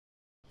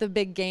The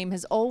big game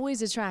has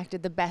always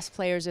attracted the best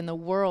players in the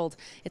world.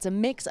 It's a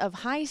mix of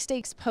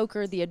high-stakes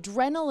poker, the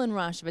adrenaline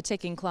rush of a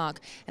ticking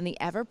clock, and the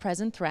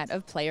ever-present threat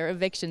of player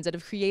evictions that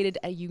have created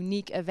a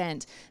unique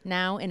event.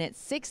 Now, in its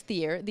 6th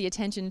year, the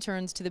attention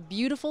turns to the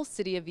beautiful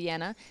city of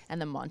Vienna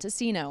and the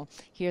Montesino.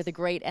 Here, the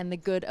great and the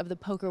good of the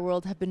poker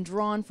world have been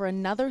drawn for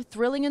another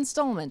thrilling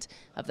installment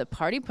of the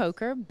Party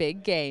Poker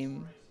Big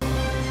Game.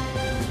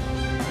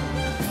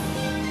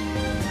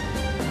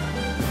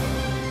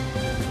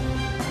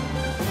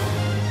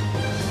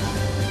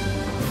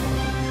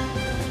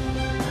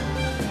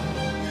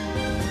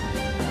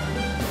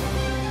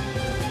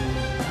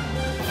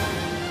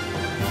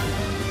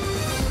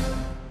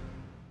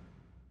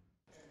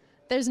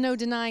 There's no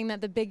denying that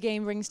the big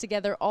game brings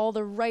together all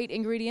the right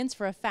ingredients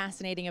for a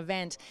fascinating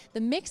event. The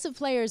mix of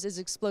players is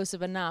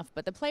explosive enough,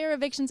 but the player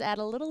evictions add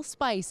a little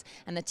spice,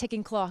 and the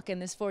ticking clock in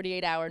this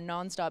 48-hour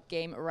non-stop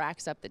game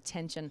racks up the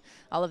tension.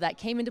 All of that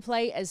came into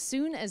play as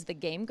soon as the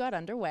game got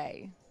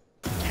underway.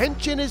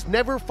 Tension is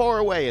never far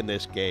away in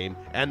this game,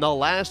 and the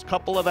last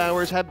couple of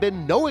hours have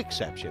been no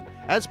exception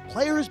as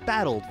players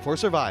battled for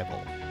survival.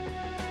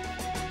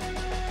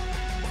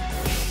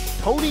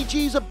 Tony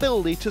G's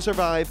ability to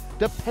survive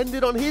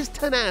depended on his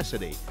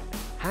tenacity.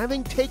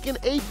 Having taken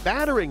a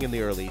battering in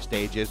the early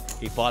stages,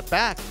 he fought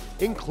back,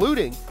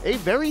 including a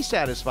very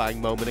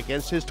satisfying moment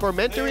against his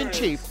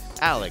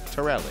tormentor-in-chief, Alec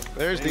Torelli.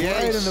 There's the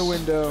ace. Right in the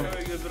window.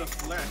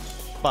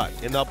 But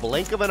in the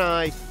blink of an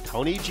eye,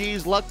 Tony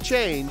G's luck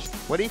changed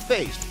when he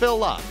faced Phil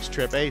Laak's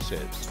trip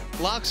aces.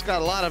 Laak's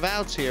got a lot of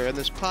outs here in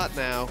this pot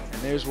now.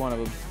 And there's one of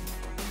them.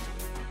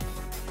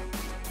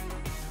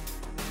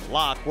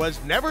 Laak was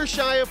never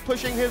shy of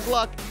pushing his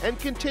luck and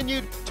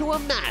continued to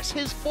amass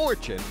his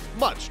fortune,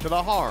 much to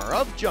the horror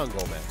of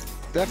Jungleman.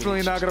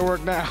 Definitely not going to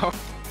work now.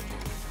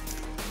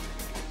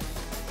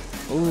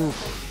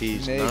 Oof,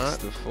 he's not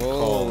the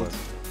fold.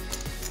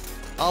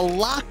 A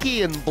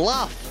Laakian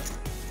bluff.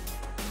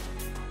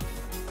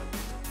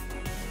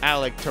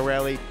 Alec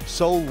Torelli,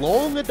 so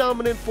long a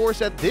dominant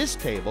force at this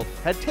table,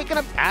 had taken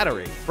a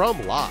battering from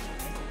Laak.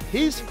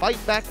 His fight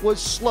back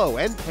was slow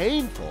and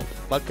painful,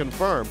 but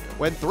confirmed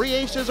when 3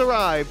 aces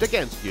arrived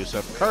against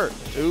Yusuf Kurt.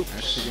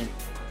 Oops.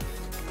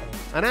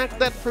 An act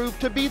that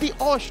proved to be the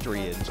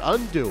Austrians'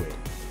 undoing.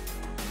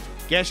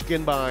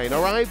 Geschkenbein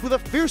arrived with a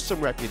fearsome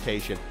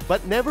reputation,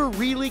 but never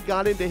really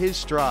got into his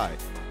stride.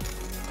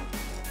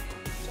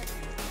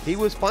 He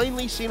was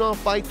finally seen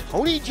off by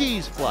Tony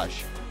G's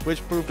flush,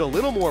 which proved a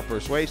little more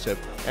persuasive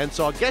and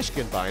saw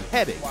Geschkenbein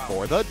heading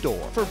for the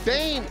door. For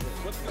Bain,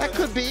 that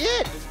could be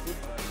it.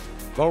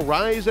 The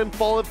rise and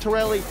fall of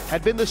Torelli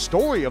had been the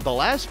story of the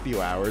last few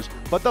hours,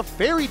 but the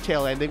fairy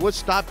tale ending was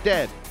stopped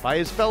dead by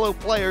his fellow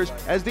players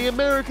as the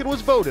American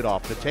was voted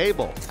off the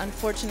table.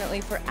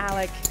 Unfortunately for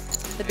Alec,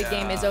 the big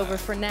game is over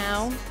for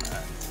now.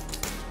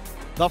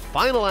 The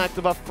final act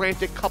of a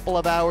frantic couple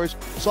of hours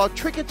saw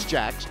Trickett's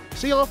jacks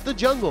see off the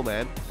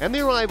Jungleman and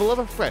the arrival of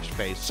a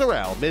fresh-faced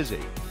Sorel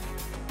Mizzi.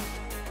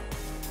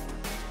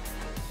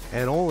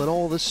 And all in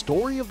all, the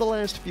story of the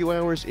last few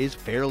hours is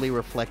fairly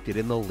reflected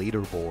in the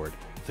leaderboard.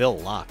 Phil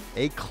Laak,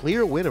 a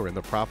clear winner in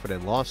the profit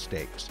and loss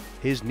stakes.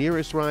 His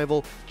nearest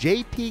rival,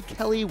 J.P.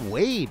 Kelly,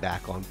 way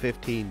back on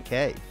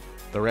 15K.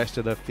 The rest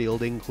of the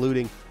field,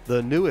 including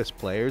the newest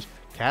players,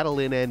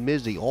 Catalin and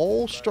Mizzi,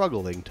 all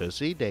struggling to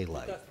see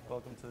daylight.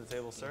 Welcome to the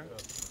table, sir.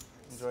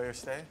 Enjoy your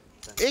stay.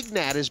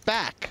 Ignat is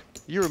back.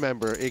 You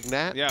remember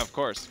Ignat? Yeah, of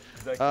course.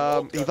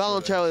 He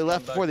voluntarily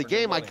left before the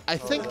game. I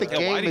think the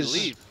game why did is...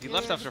 he leave? He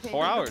left after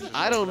 4 hours.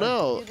 I don't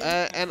know.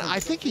 And I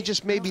think he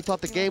just maybe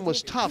thought the game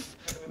was tough.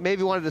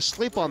 Maybe wanted to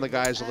sleep on the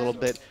guys a little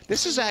bit.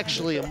 This is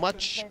actually a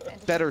much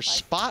better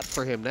spot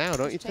for him now,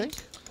 don't you think?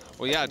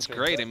 Well, yeah, it's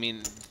great. I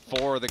mean,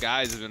 4 of the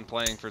guys have been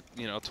playing for,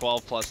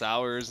 12+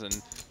 hours,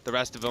 and the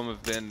rest of them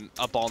have been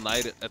up all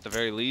night at the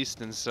very least.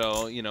 And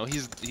so,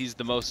 he's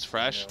the most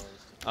fresh.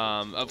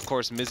 Of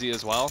course, Mizzi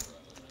as well.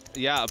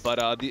 Yeah,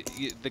 but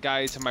the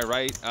guy to my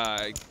right,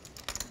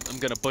 I'm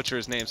going to butcher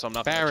his name, so I'm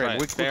not going to try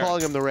it. We're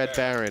calling him the Red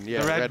Baron.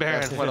 Yeah, the Red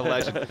Baron, what a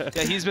legend.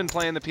 Yeah, he's been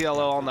playing the PLO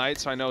all night,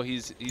 so I know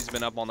he's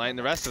been up all night, and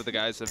the rest of the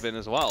guys have been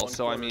as well.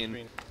 So, I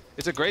mean,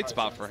 it's a great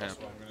spot for him.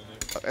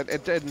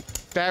 And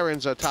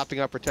Baron's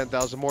topping up for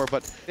 10,000 more,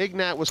 but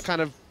Ignat was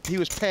he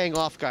was paying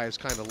off guys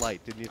kind of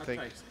light, didn't you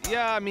think?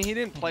 Yeah, I mean, he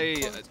didn't play,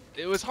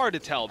 it was hard to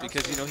tell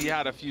because, he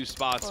had a few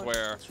spots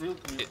where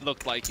it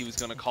looked like he was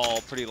going to call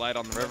pretty light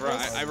on the river.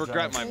 I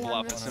regret my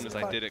bluff as soon as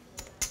I did it.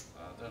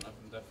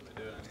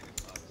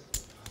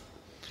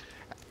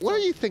 What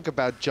do you think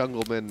about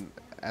Jungleman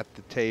at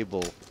the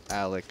table,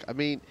 Alec? I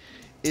mean,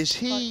 is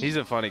he... He's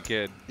a funny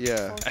kid.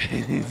 Yeah.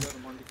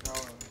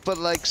 But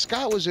like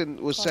Scott was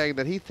saying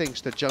that he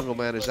thinks that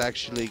Jungleman is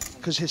actually,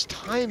 because his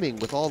timing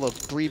with all the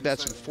 3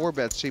 bets and 4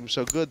 bets seems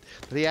so good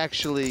that he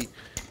actually,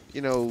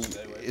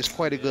 is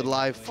quite a good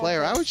live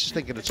player. I was just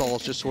thinking it's all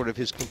just sort of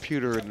his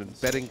computer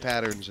and betting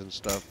patterns and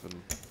stuff. And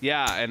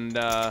yeah,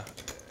 and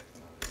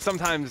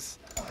sometimes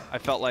I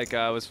felt like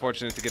I was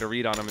fortunate to get a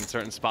read on him in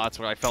certain spots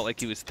where I felt like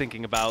he was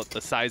thinking about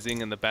the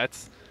sizing and the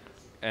bets,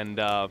 and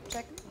that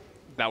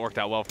worked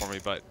out well for me.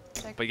 But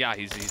But yeah,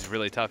 he's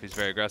really tough. He's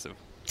very aggressive.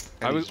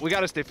 We got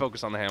to stay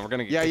focused on the hand. We're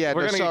gonna get Yeah,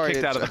 we're no, gonna sorry,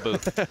 get kicked out of the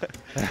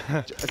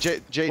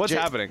booth. What's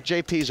happening?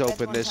 JP's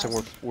opened this,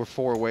 and we're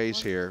 4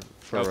 ways here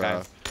for.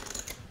 Okay.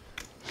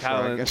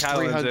 Catalin's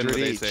in with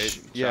each.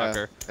 ace-8. Yeah,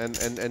 Shocker.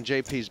 and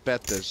JP's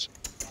bet this.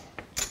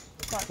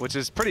 Which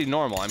is pretty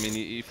normal. I mean,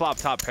 you flop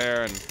top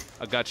pair and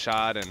a gut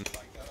shot, and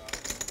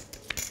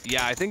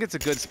yeah, I think it's a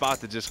good spot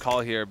to just call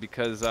here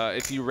because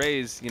if you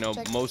raise, you know,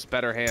 most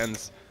better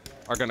hands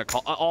are going to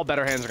call. All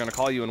better hands are going to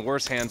call you, and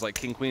worse hands like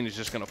king queen is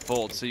just going to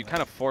fold. So you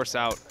kind of force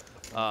out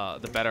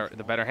the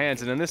better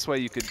hands, and in this way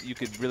you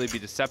could really be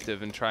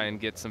deceptive and try and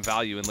get some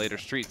value in later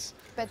streets.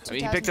 I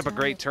mean, he picked up a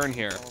great turn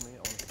here.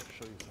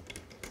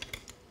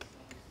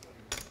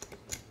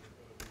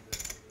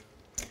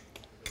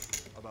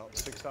 About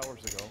 6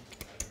 hours ago,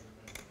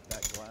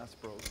 that glass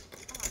broke.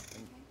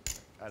 And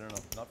I don't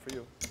know, not for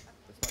you.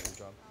 That's not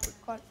your job.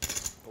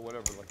 But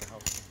whatever, like a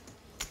house.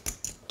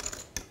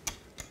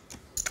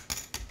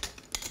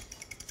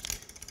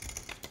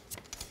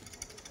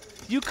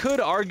 You could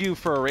argue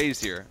for a raise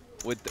here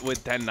with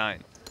 10-9.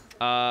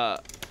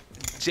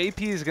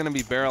 JP is going to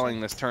be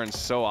barreling this turn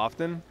so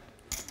often.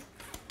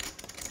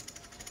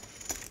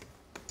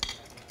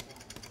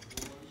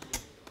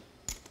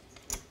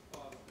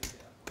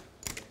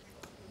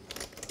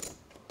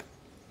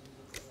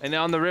 And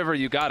on the river,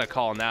 you got to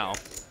call now.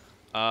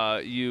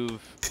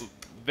 You've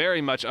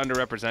very much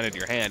underrepresented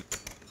your hand.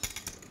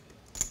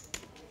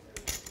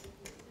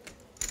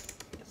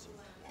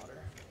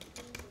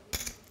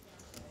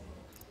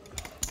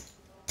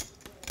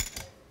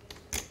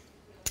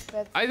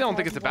 I don't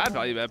think it's a bad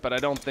value bet, but I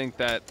don't think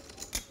that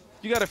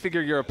you got to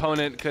figure your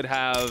opponent could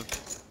have.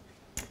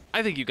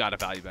 I think you got to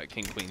value bet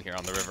king queen here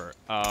on the river.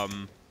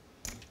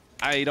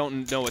 I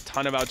don't know a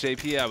ton about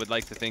JP. I would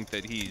like to think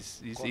that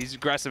he's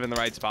aggressive in the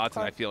right spots,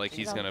 and I feel like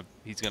he's gonna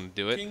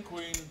do it. King,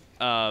 queen.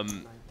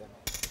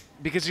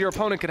 Because your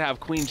opponent could have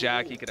queen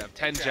jack, he could have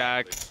 10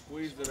 jack,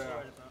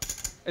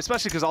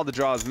 especially because all the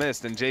draws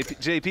missed, and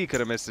JP could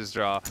have missed his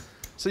draw.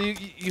 So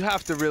you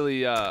have to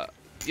really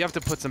you have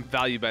to put some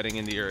value betting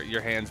into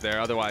your hands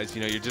there. Otherwise,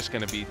 you know, you're just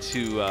going to be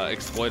too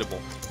exploitable.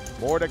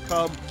 More to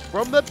come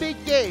from the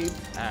big game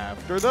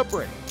after the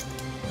break.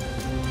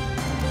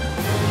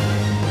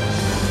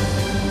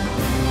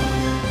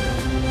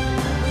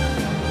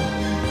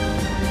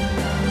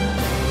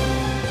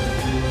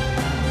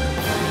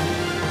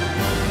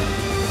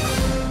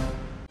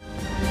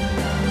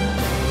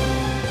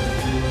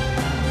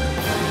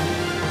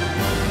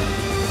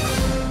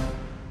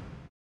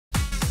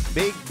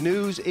 Big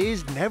news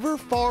is never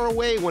far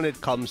away when it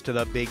comes to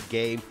the big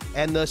game,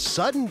 and the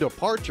sudden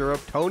departure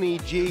of Tony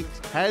G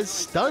has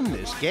stunned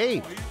this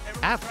game.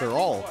 After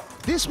all,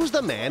 this was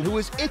the man who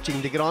was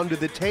itching to get onto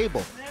the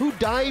table, who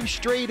dived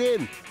straight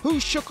in, who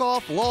shook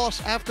off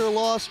loss after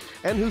loss,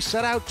 and who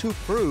set out to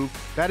prove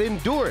that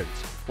endurance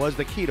was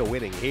the key to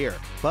winning here.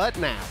 But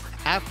now,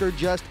 after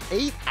just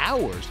 8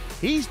 hours,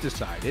 he's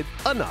decided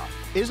enough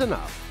is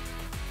enough.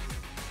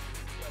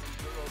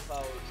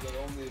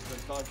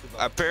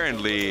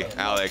 Apparently,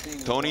 Alec,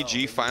 Tony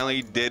G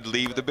finally did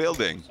leave the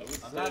building.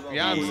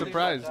 Yeah, I'm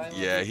surprised.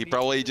 Yeah, he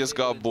probably just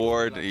got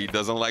bored. He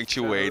doesn't like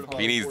to wait.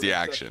 He needs the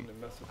action.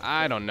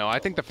 I don't know. I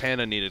think the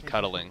panda needed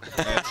cuddling.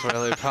 That's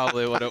really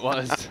probably what it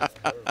was.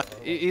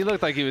 He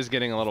looked like he was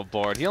getting a little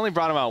bored. He only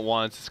brought him out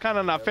once. It's kind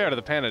of not fair to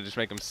the panda to just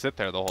make him sit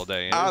there the whole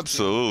day. You know?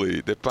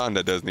 Absolutely. The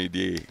panda does need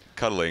the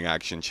cuddling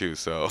action too,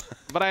 so.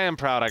 But I am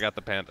proud I got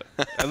the panda.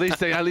 At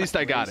least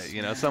I got it.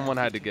 You know, someone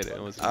had to get it.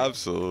 It was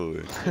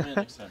absolutely.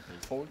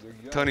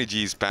 Tony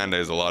G's panda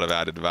is a lot of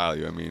added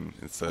value. I mean,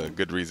 it's a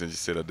good reason to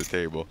sit at the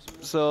table.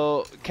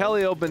 So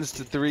Kelly opens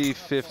to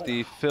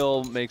 350.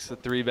 Phil makes the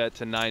 3-bet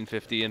to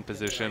 950 in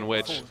position,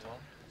 which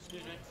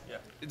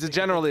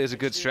generally is a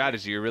good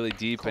strategy. You're really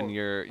deep, and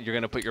you're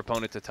going to put your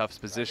opponent to tough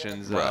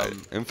positions. Right.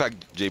 In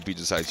fact, JP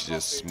decides to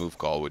just smooth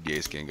call with the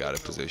ace king out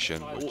of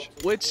position,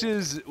 which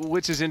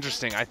is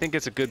interesting. I think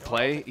it's a good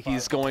play.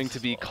 He's going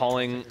to be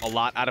calling a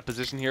lot out of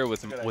position here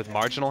with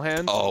marginal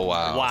hands. Oh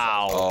wow!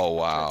 Wow! Oh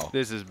wow!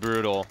 This is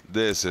brutal.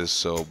 This is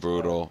so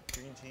brutal.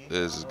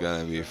 This is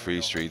gonna be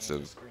free streets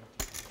of.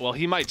 Well,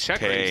 he might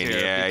check raise here.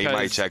 Yeah, he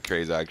might check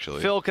raise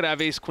actually. Phil could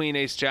have ace queen,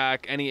 ace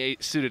jack, any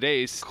suited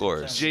ace. Of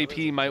course.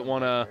 JP might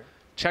want to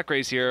check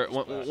raise here.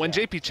 When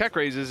JP check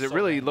raises, it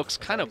really looks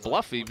kind of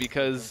bluffy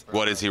because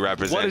what is he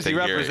representing? What is he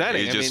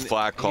representing? He just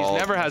flat call. He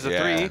never has a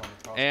 3,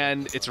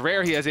 and it's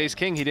rare he has ace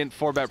king. He didn't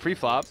 4-bet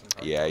pre-flop.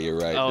 Yeah, you're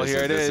right. Oh, here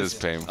it is. This is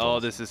painful. Oh,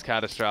 this is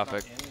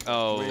catastrophic.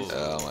 Oh.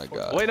 Oh my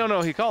God. Wait,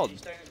 no, he called.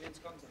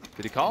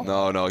 Did he call?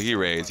 No, he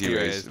raised. He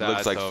raised.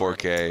 Looks like over.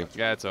 4K.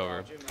 Yeah, it's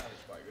over.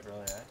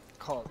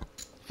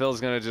 Phil's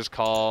gonna just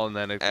call, and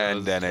then it goes.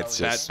 And then it's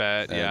just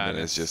bet. Yeah, and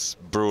it's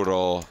just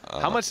brutal.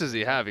 How much does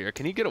he have here?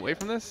 Can he get away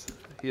from this?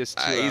 He has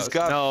 2. He's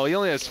got. No, he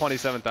only has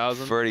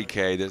 27,000.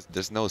 30K.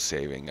 There's no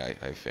saving. I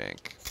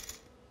think.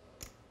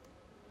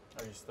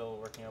 Are you still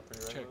working up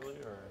pretty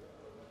regularly, or?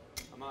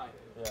 Am I?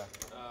 Yeah.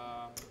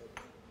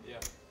 Yeah.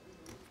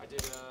 I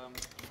did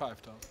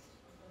 5 times.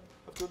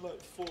 I've done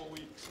like 4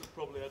 weeks. I've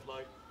probably had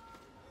like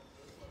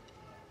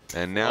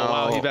And now, oh,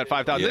 wow, he bet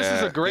 5,000. This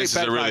is a great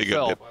bet by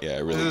Phil.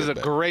 Really this is a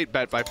bet. great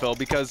bet by Phil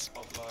because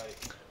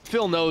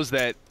Phil knows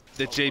that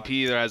JP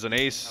either has an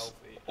ace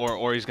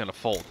or he's going to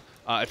fold.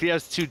 If he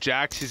has 2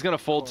 jacks, he's going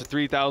to fold to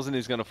 3,000.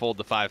 He's going to fold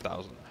to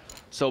 5,000.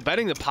 So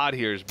betting the pot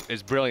here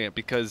is brilliant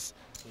because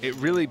it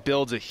really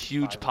builds a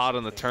huge pot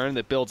on the turn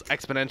that builds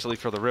exponentially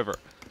for the river.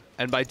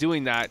 And by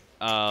doing that,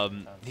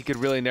 he could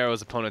really narrow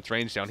his opponent's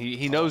range down.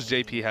 He knows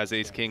JP has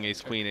ace king,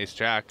 ace queen, ace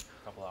jack,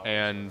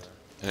 and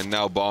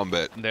now bomb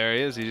bet. There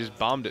he is. He just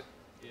bombed it.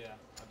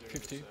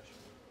 50,000.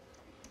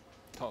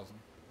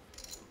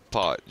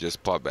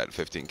 Just pot bet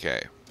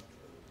 15K.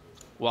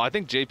 Well, I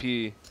think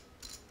JP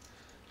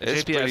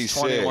It's JP has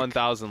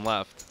 21,000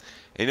 left.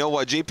 You know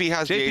what? JP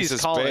has the ace of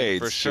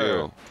spades for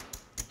sure. too.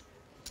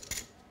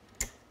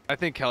 I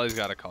think Kelly's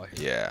got to call here.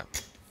 Yeah.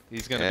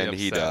 He's going to be upset. And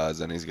he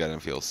does, and he's going to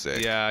feel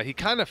sick. Yeah, he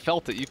kind of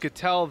felt it. You could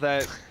tell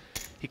that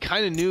he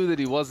kind of knew that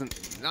he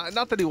wasn't,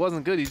 not that he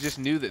wasn't good, he just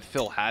knew that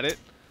Phil had it.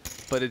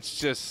 But it's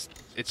just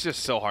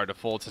so hard to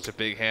fold such a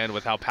big hand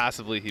with how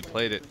passively he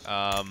played it.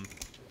 I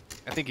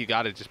think you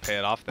got to just pay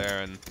it off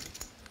there. And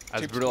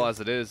as brutal as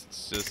it is,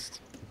 it's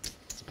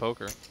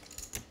poker.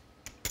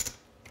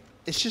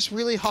 It's just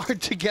really hard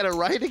to get it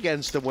right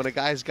against him when a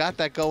guy's got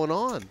that going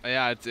on.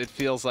 Yeah, it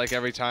feels like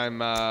every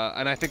time,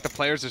 and I think the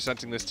players are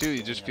sensing this too,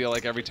 you just feel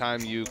like every time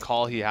you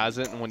call, he has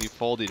it, and when you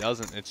fold, he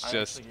doesn't. It's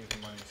just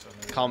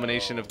a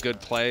combination of good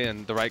play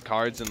and the right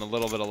cards and a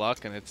little bit of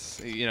luck, and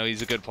it's, you know,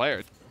 he's a good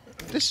player.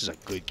 This is a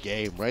good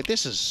game, right?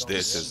 This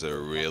is a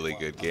really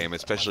good game,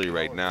 especially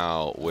right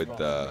now with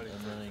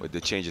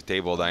the change of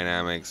table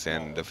dynamics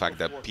and the fact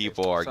that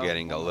people are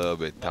getting a little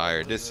bit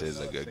tired. This is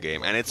a good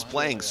game, and it's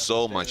playing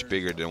so much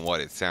bigger than what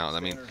it sounds.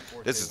 I mean,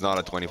 this is not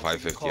a 25,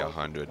 50,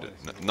 100,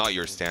 not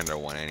your standard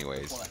one,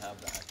 anyways.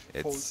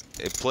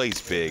 It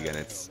plays big, and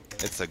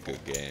it's a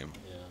good game.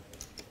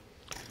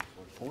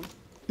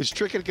 Is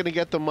Trickett going to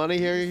get the money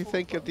here, you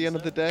think, at the end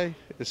of the day?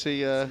 Is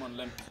he?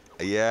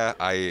 Yeah,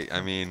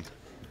 I mean.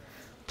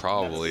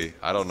 Probably.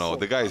 I don't know.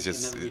 The guy's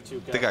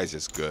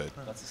just good,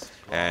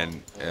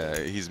 and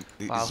he's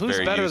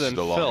very used to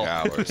the long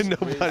hours.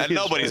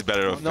 Nobody's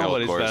better than Phil,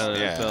 of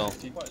course. Phil.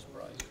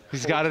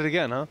 He's got it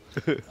again, huh?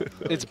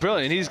 It's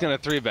brilliant. He's going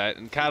to 3-bet,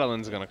 and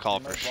Catalin's going to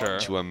call for sure.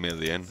 To $1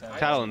 million.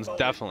 Catalin's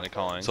definitely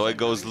calling. So it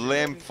goes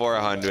limp for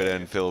 100,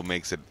 and Phil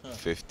makes it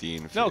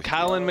 15. 50. No,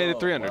 Catalin made it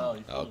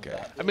 300.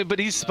 Okay. I mean, but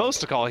he's supposed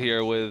to call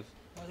here with.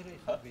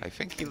 I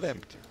think he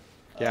limped.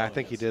 Yeah, I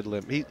think he did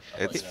limp. It's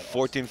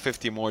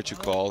 1450 more to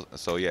call,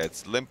 so yeah,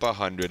 it's limp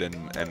 100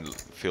 and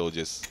Phil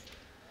just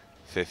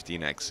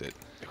 15 exit,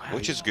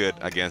 which is good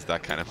against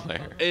that kind of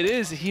player. It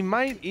is. He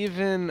might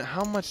even.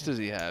 How much does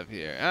he have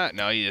here?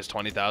 No, he has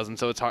 20,000.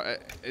 So it's hard.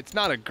 It's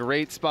not a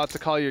great spot to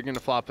call. You're going to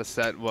flop a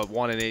set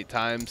 1 in 8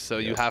 times, so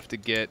you have to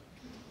get,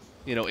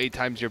 8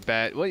 times your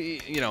bet. Well,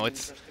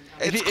 it's.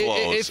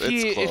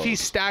 If he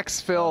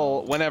stacks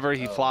Phil whenever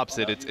he flops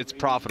it, it's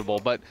profitable.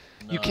 But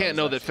you can't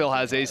know that Phil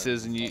has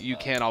aces, and you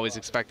can't always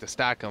expect to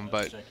stack him.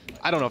 But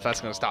I don't know if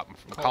that's going to stop him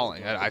from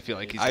calling. I feel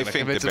like he's going to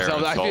convince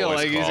himself. I feel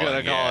like he's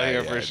going to call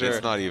here for sure.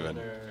 It's not even.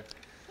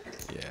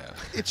 Yeah.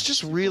 It's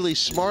just really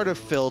smart of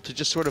Phil to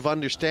just sort of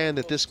understand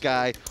that this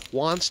guy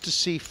wants to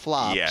see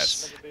flops.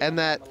 Yes. And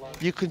that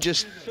you can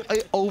just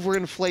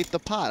overinflate the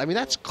pot. I mean,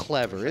 that's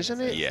clever,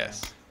 isn't it?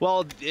 Yes.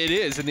 Well, it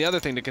is, and the other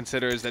thing to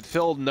consider is that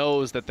Phil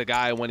knows that the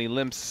guy, when he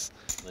limps...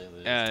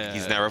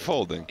 he's never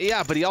folding.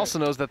 Yeah, but he also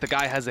knows that the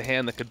guy has a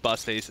hand that could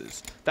bust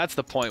aces. That's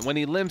the point. When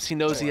he limps, he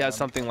knows he has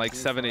something like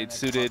 7-8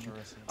 suited,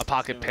 a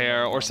pocket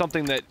pair, or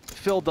something that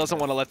Phil doesn't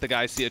want to let the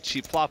guy see a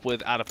cheap flop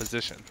with out of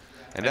position.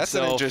 And that's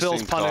so an interesting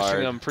Phil's punishing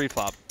card. him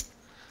pre-flop.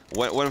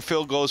 When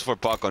Phil goes for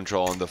pot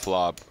control on the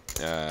flop,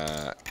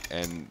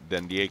 and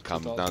then the 8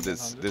 comes, now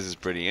this is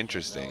pretty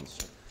interesting.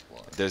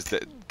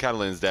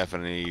 Catalin's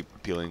definitely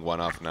peeling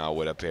one off now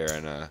with a pair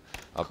and a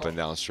up and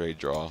down straight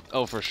draw.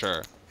 Oh, for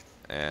sure.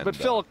 And, but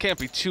Phil can't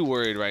be too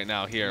worried right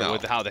now here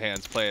with how the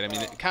hand's played. I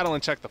mean,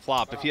 Catalin checked the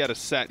flop. If he had a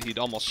set, he'd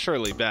almost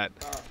surely bet.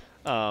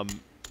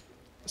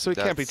 So he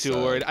can't be too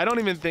worried. I don't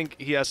even think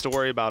he has to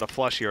worry about a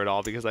flush here at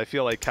all because I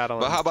feel like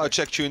Catalin. But how about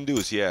check tune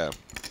deuce? Yeah.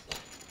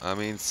 I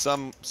mean,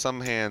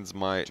 some hands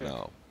might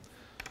no.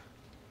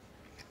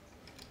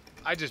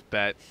 I just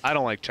bet. I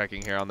don't like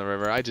checking here on the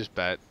river. I just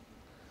bet.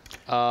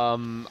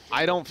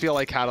 I don't feel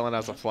like Catalin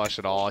has a flush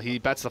at all. He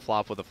bets the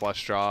flop with a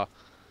flush draw.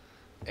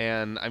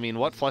 And, I mean,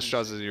 what flush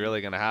draws is he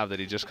really going to have that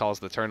he just calls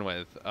the turn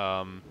with?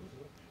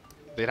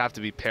 They'd have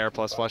to be pair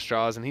plus flush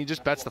draws, and he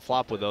just bets the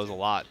flop with those a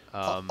lot.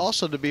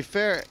 Also, to be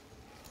fair,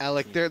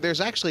 Alec,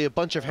 there's actually a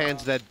bunch of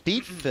hands that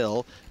beat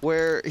Phil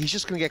where he's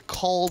just going to get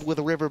called with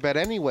a river bet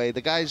anyway. The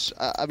guy's,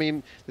 I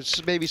mean,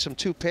 there's maybe some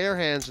 2-pair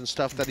hands and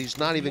stuff that he's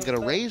not even going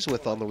to raise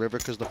with on the river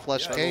because the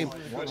flush came.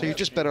 So you're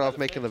just better off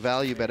making the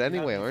value bet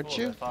anyway, aren't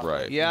you?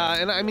 Right.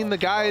 Yeah, and I mean, the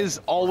guy's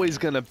always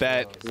going to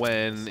bet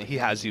when he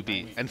has you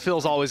beat. And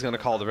Phil's always going to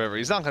call the river.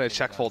 He's not going to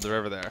check fold the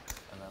river there.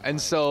 And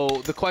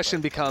so the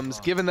question becomes,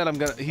 given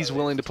that he's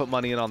willing to put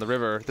money in on the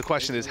river, the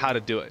question is how to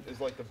do it.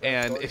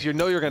 And if you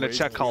know you're going to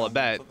check call a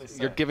bet,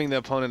 you're giving the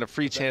opponent a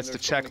free chance to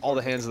check all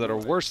the hands that are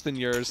worse than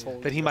yours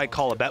that he might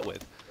call a bet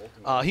with.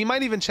 He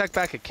might even check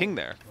back a king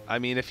there. I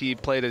mean, if he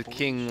played a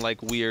king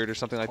like weird or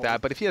something like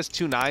that. But if he has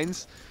 2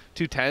 9s,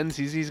 2 10s,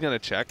 he's going to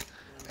check,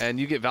 and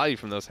you get value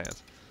from those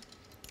hands.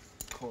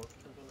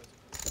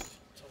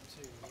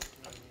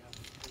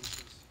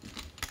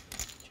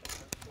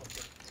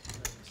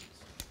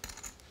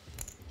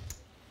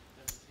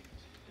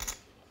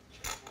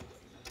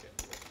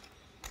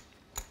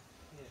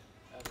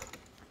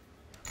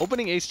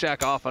 Opening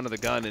ace-jack off under the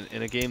gun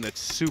in a game that's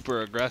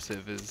super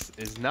aggressive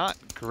is not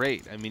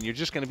great. I mean, you're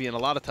just going to be in a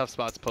lot of tough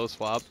spots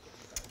post-flop,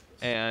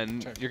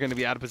 and you're going to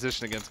be out of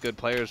position against good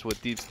players with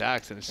deep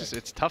stacks, and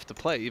it's tough to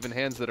play, even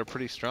hands that are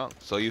pretty strong.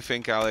 So you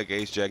think Alec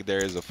ace-jack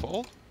there is a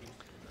fold?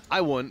 I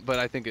wouldn't, but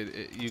I think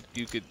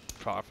you could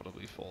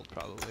profitably fold,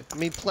 probably. I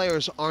mean,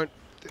 players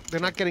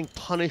they're not getting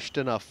punished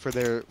enough for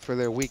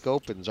their weak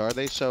opens, are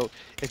they? So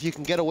if you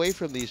can get away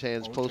from these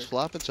hands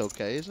post-flop, it's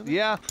okay, isn't it?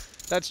 Yeah.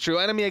 That's true,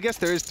 and I mean, I guess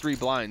there is 3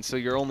 blinds, so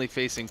you're only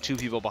facing 2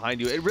 people behind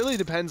you. It really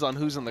depends on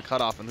who's in the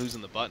cutoff and who's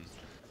in the button.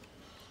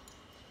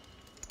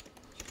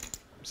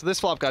 So this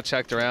flop got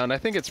checked around. I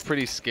think it's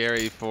pretty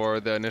scary for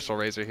the initial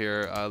raiser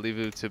here,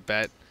 Liviu, to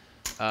bet,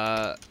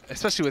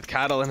 especially with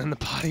Catalin in the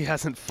pot. He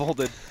hasn't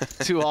folded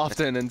too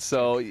often, and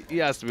so he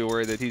has to be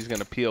worried that he's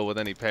going to peel with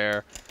any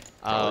pair.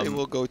 Probably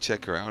will go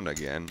check around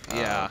again.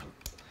 Yeah.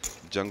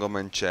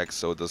 Jungleman checks,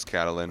 so does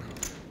Catalin.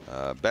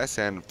 Best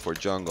hand for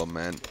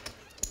Jungleman.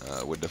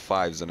 With the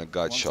 5s and a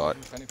gut shot.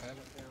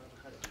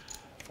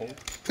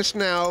 This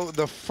now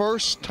the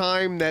first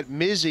time that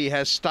Mizzi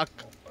has stuck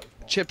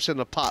chips in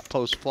the pot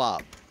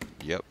post-flop.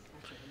 Yep.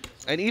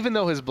 And even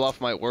though his bluff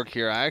might work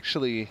here, I'm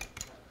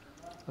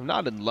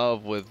not in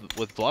love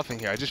with bluffing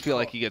here. I just feel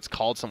like he gets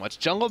called so much.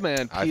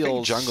 Jungleman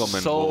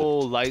peels so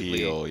lightly.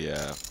 Peel,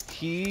 yeah.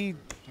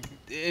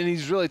 And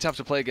he's really tough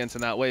to play against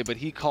in that way, but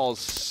he calls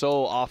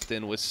so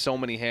often with so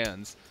many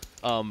hands.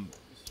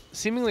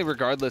 Seemingly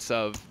regardless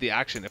of the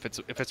action, if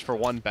it's for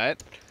 1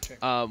 bet,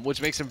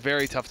 which makes him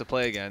very tough to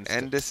play against.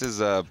 And this is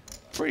a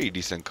pretty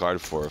decent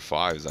card for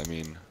 5s. I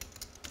mean,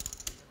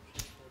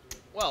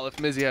 well, if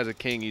Mizzi has a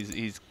king,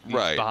 he's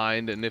right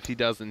behind, and if he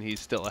doesn't, he's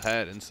still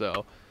ahead. And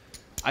so,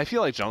 I feel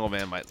like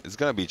Jungleman might. It's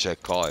gonna be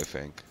check call, I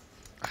think.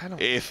 I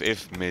don't.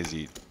 If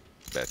Mizzi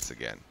bets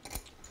again.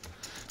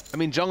 I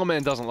mean,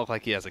 Jungleman doesn't look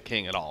like he has a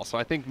king at all, so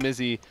I think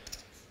Mizzi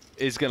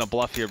is going to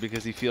bluff here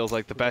because he feels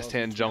like the best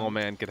hand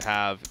Jungleman could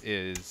have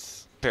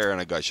is pair and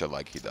a gut shot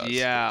like he does.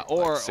 Yeah,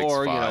 or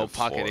you know,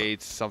 pocket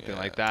 8s, something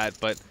like that.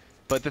 But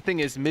the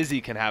thing is,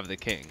 Mizzi can have the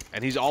king,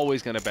 and he's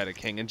always going to bet a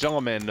king, and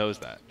Jungleman knows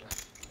that.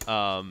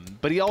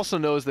 But he also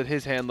knows that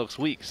his hand looks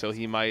weak, so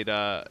he might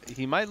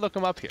look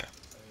him up here.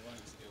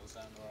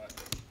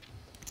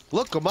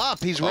 Look him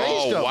up. He's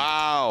raised him. Oh,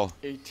 wow.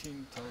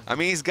 I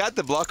mean, he's got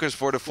the blockers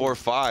for the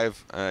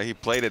 4-5. He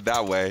played it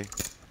that way.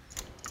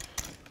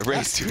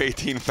 Raised to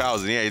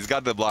 18,000. Yeah, he's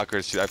got the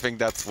blockers. I think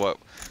that's what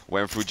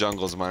went through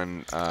Jungle's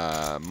mind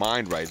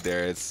right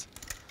there. It's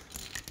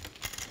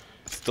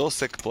still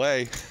sick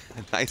play.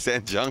 Nice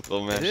hand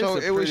Jungleman. So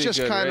it was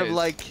just kind of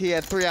like he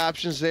had 3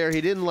 options there. He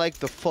didn't like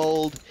the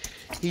fold.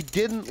 He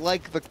didn't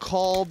like the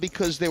call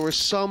because there were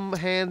some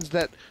hands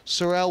that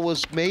Sorel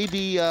was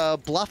maybe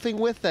bluffing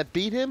with that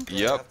beat him.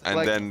 Yep,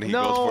 and then he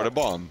goes for the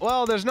bomb.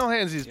 Well, there's no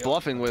hands he's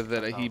bluffing with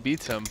that he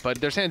beats him, but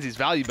there's hands he's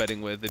value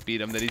betting with that beat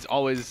him that he's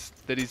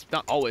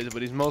not always,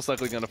 but he's most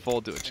likely going to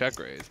fold to a check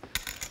raise.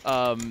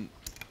 I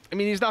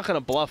mean, he's not going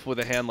to bluff with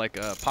a hand like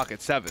pocket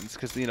 7s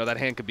because, you know, that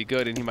hand could be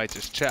good and he might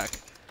just check.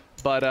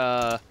 But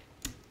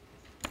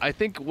I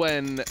think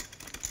when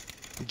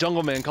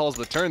Jungleman calls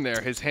the turn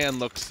there, his hand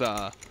looks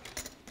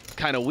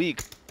kind of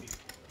weak.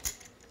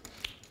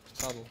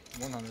 Total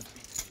 100.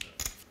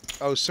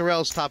 Oh,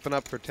 Sorel's topping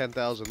up for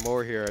 10,000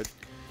 more here.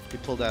 He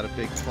pulled out a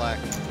big plaque.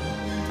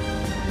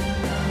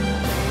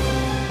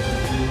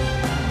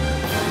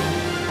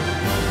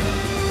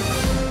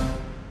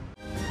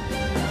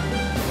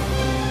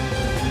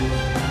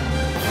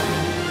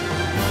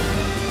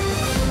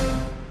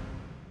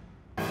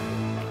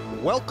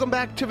 Welcome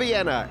back to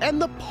Vienna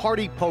and the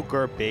Party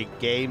Poker Big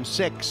Game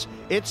 6.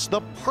 It's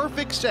the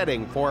perfect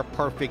setting for a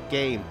perfect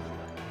game.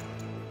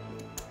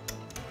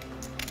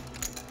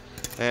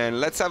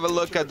 And let's have a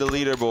look at the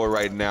leaderboard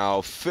right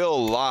now.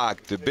 Phil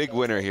Laak, the big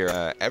winner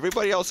here.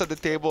 Everybody else at the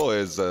table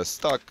is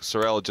stuck.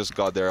 Sorel just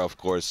got there, of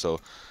course,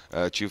 so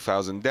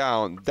 2,000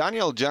 down.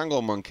 Daniel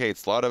Jungleman,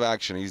 Kate's a lot of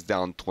action. He's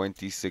down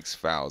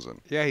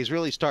 26,000. Yeah, he's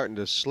really starting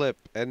to slip.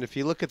 And if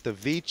you look at the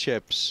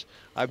V-chips,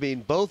 I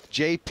mean, both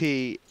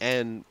JP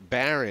and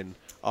Baron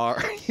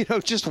are, you know,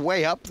 just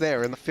way up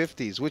there in the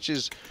 50s, which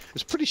is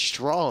pretty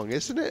strong,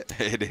 isn't it?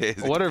 It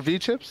is. What are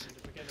V-chips?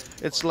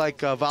 It's like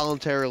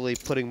voluntarily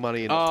putting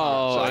money in the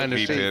pot. So I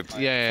understand.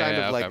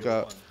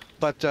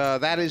 But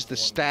that is the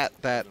stat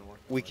that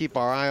we keep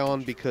our eye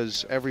on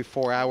because every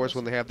 4 hours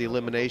when they have the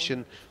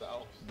elimination,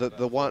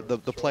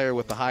 the player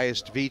with the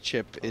highest V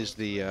chip is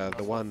the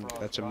one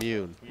that's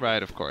immune.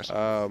 Right, of course.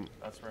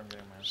 That's where I'm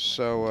getting my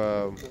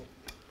So.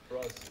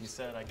 He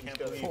said, I can't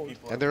believe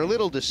people And they're a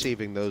little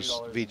deceiving,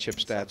 those V chip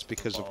stats,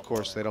 because of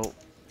course they don't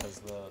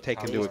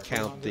take into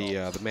account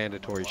the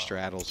mandatory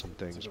straddles and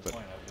things. But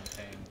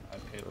I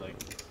paid like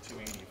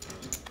 $280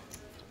 for.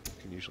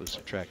 You can usually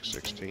subtract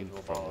 16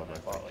 from them. I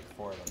bought like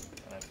 4 of them,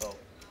 and I felt.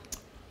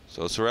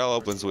 So Sorel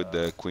opens with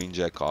the queen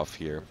jack off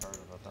here.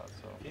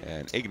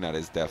 And Ignat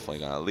is definitely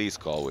going to at least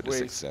call with the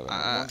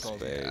 6-7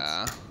 spades.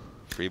 Yeah.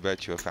 Free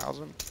bet you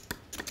 1,000?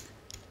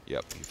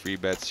 Yep, he free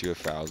bets you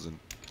 1,000.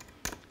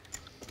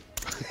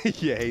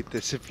 You hate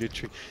this if you're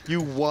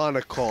you want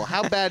to call.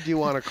 How bad do you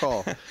want to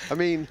call? I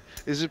mean,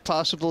 is it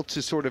possible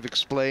to sort of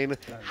explain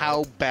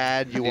how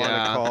bad you want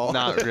to call?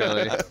 Not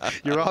really.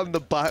 You're on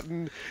the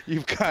button.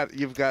 You've got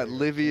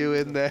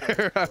Liviu in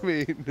there. I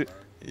mean,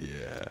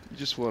 yeah. You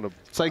just want to.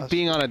 It's like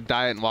being on a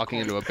diet and walking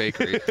into a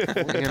bakery.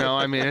 You know,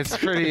 I mean, it's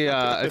pretty.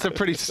 It's a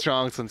pretty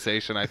strong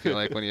sensation. I feel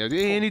like when you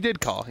and he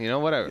did call. You know,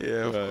 whatever.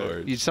 Yeah,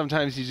 of course.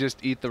 Sometimes you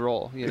just eat the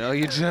roll. You know,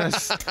 you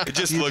just. It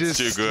just looks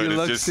too good.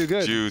 It's just too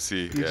good.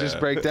 Juicy. You just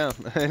break down,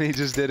 and he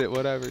just did it.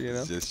 Whatever. You know.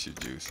 It's just too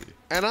juicy.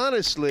 And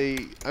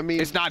honestly, I mean,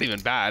 it's not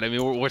even bad. I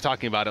mean, we're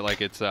talking about it like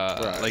it's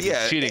like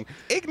it's cheating.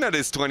 Ignat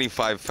is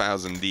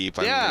 25,000 deep.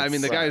 I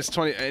mean, the guy is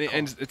 20,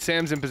 and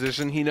Sam's in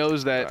position. He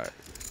knows that. Right.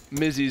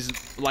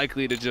 Mizzi's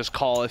likely to just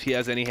call if he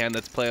has any hand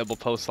that's playable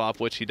post-flop,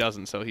 which he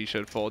doesn't, so he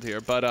should fold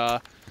here.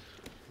 But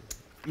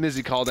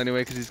Mizzi called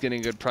anyway because he's getting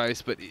a good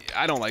price, but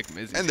I don't like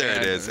Mizzi's And there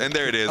it is. And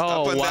there it is.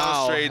 Oh, Up and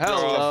down straight Hello.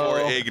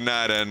 draw for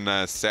Ignat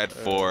and set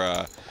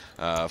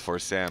for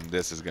Sam.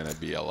 This is going to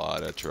be a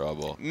lot of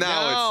trouble.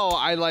 Now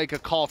I like a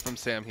call from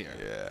Sam here.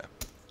 Yeah.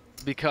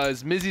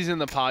 Because Mizzi's in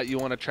the pot, you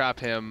want to trap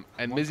him,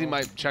 and Mizzi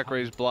might check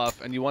raise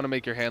bluff, and you want to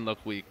make your hand look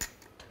weak.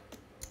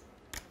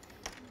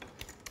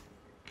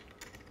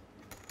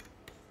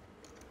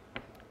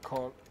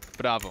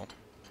 Bravo.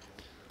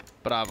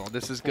 Bravo.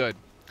 This is good.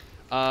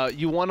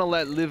 You want to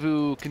let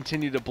Liviu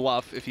continue to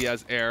bluff if he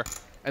has air.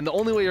 And the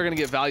only way you're going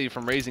to get value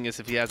from raising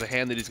is if he has a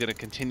hand that he's going to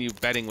continue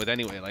betting with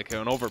anyway, like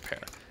an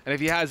overpair. And if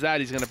he has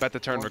that, he's going to bet the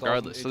turn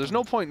regardless. So there's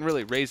no point in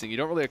really raising. You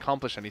don't really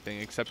accomplish anything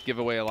except give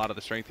away a lot of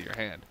the strength of your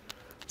hand.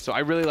 So I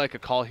really like a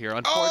call here.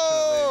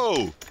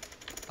 Unfortunately,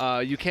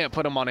 you can't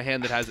put him on a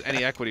hand that has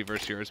any equity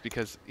versus yours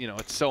because, you know,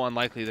 it's so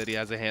unlikely that he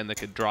has a hand that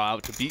could draw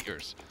out to beat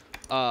yours.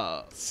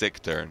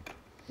 Sick turn.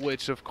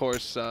 Which, of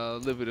course,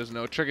 Liviu doesn't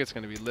know. Trickett's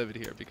going to be livid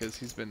here because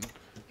he's been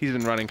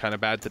running kind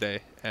of bad today.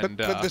 And,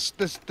 but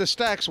the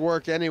stacks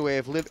work anyway.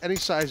 If any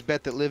size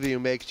bet that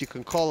Liviu makes, you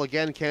can call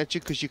again, can't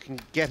you? Because you can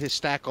get his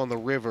stack on the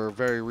river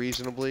very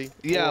reasonably.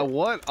 Yeah,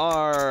 what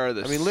are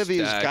the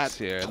Liviu's got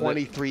here?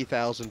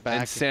 23,000 back.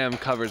 And Sam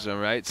covers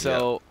him, right?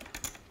 So,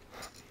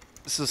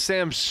 so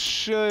Sam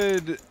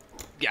should...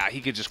 Yeah,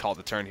 he could just call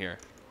the turn here.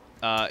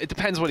 It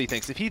depends what he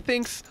thinks. If he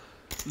thinks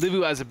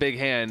Liviu has a big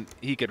hand,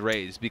 he could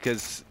raise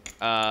because...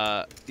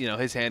 you know,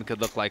 his hand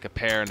could look like a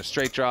pair and a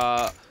straight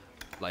draw,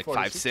 like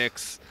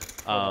 5-6,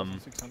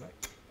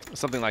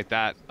 something like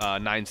that,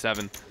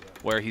 9-7,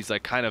 where he's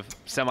like kind of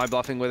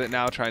semi-bluffing with it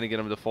now, trying to get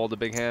him to fold a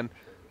big hand.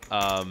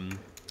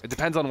 It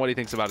depends on what he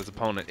thinks about his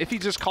opponent. If he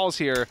just calls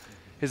here,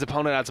 his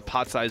opponent has a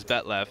pot-sized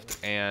bet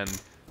left, and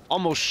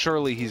almost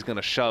surely he's going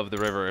to shove the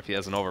river if he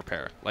has an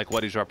overpair, like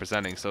what he's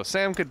representing. So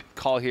Sam could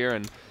call here,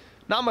 and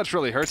not much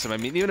really hurts him. I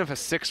mean, even if a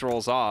 6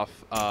 rolls off,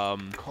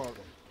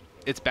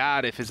 it's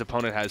bad if his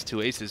opponent has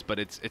 2 aces, but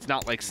it's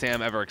not like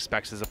Sam ever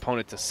expects his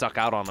opponent to suck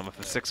out on him if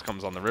a 6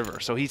 comes on the river.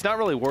 So he's not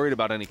really worried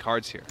about any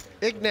cards here.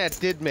 Ignat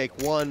did make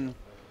one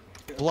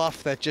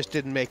bluff that just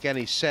didn't make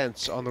any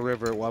sense on the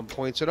river at one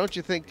point. So don't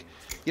you think,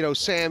 you know,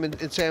 Sam,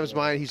 in Sam's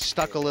mind, he's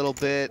stuck a little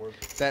bit,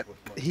 that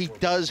he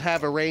does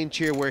have a range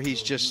here where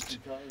he's just,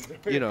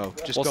 you know,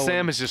 just well, going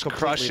Sam is just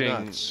crushing.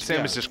 nuts.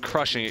 Sam is just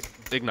crushing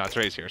Ignat's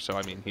raise here. So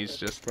I mean, he's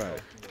just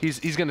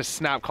he's going to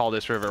snap call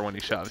this river when he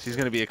shoves. He's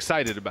going to be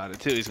excited about it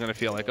too. He's going to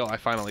feel like, oh, I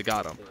finally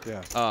got him.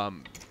 Yeah.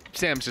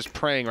 Sam's just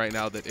praying right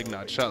now that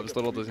Ignat shoves.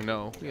 Little does he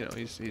know, you know,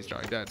 he's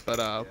drawing dead.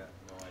 But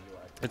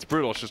it's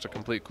brutal. It's just a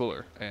complete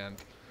cooler. And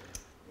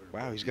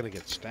wow, he's going to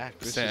get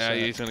stacked. he's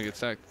going to get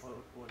stacked.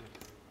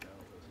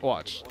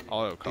 Watch.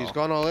 Auto call. He's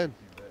gone all in.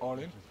 All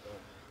in?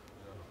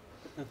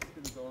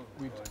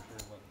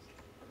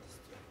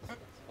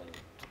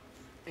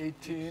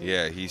 18.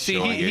 Yeah, he's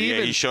showing it.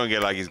 Yeah, he's showing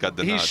it like he's got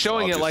the nuts. He's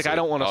showing it like I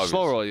don't want to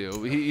slow roll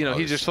you. He, you know,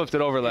 he Obviously. just flipped it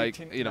over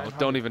like, you know,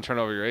 don't even turn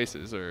over your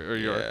aces or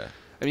your. Yeah.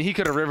 I mean, he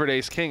could have rivered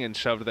ace king and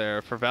shoved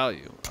there for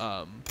value,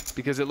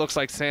 because it looks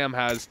like Sam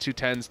has 2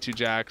 10s, 2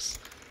 jacks,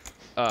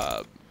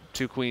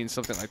 2 queens,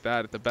 something like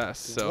that at the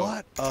best. So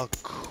what a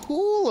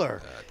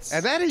cooler!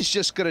 And that is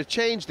just going to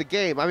change the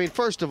game. I mean,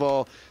 first of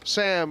all,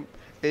 Sam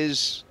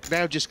is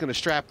now just going to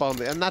strap on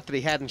the, and not that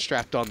he hadn't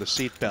strapped on the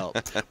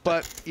seatbelt,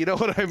 but you know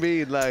what I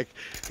mean? Like,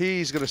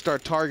 he's going to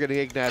start targeting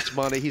Ignat's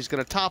money. He's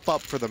going to top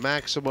up for the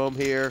maximum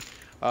here,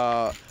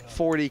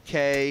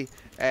 40K,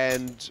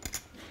 and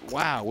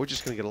wow, we're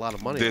just going to get a lot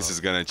of money. This is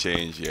going to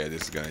change, yeah,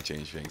 this is going to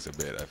change things a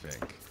bit, I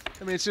think.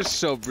 I mean, it's just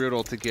so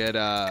brutal to get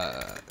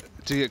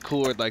to get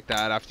coolered like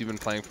that after you've been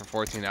playing for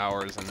 14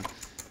 hours, and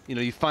you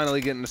know you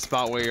finally get in a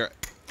spot where you're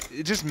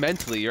just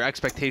mentally your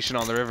expectation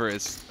on the river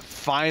is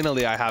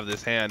finally I have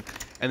this hand,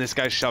 and this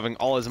guy's shoving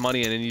all his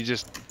money in, and you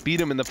just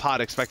beat him in the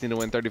pot expecting to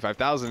win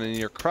 35,000, and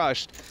you're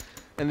crushed.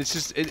 And it's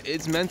just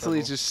it's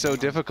mentally just so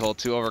difficult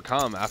to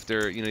overcome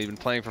after you know you've been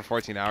playing for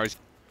 14 hours.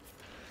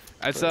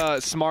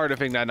 It's smart of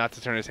Ignat not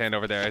to turn his hand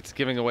over there. It's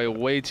giving away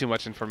way too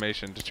much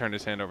information to turn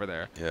his hand over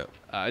there. Yeah.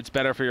 It's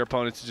better for your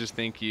opponent to just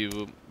think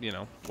you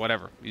know,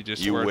 whatever. You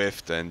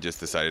whiffed and just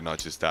decided not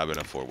to stab in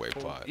a 4-way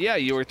pot. Yeah,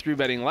 you were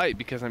 3-betting light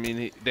because, I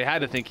mean, they had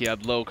to think he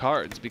had low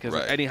cards because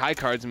any high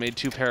cards made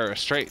 2 pair or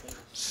straight.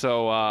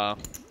 So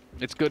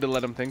it's good to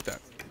let him think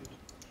that.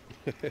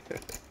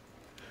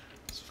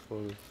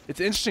 It's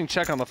an interesting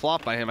check on the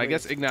flop by him. I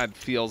guess Ignat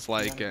feels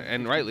like,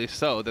 and rightly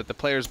so, that the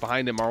players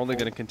behind him are only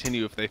going to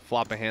continue if they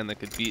flop a hand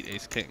that could beat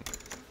ace-king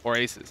or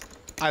aces.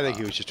 I think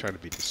he was just trying to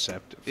be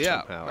deceptive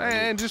somehow.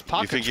 And just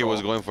pocket You think he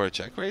was going for a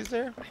check raise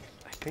there?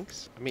 I think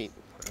so. I mean,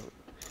 he's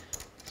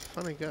a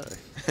funny guy.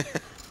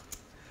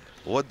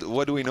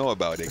 What do we know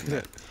about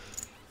Ignat?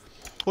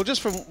 Well,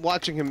 just from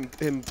watching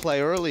him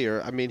play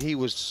earlier, I mean, he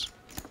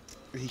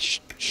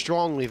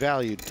strongly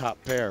valued top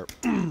pair.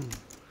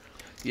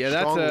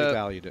 Yeah, strongly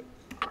valued it.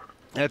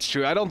 That's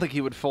true. I don't think he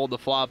would fold the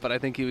flop, but I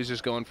think he was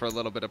just going for a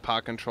little bit of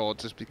pot control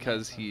just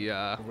because he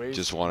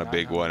just won a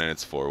big one and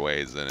it's 4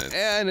 ways and it's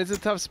and it's a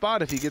tough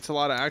spot if he gets a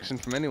lot of action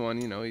from anyone.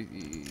 You know,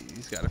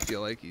 he's got to feel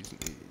like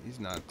he's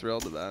not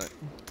thrilled about it.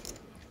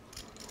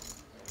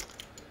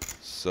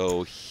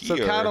 So here,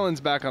 so Catalin's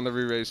back on the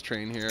re-raise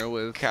train here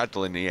with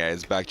Catalin. Yeah,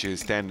 is back to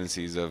his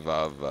tendencies of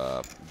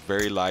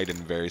very light and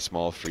very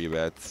small free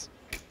bets.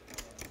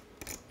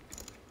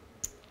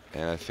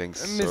 And I think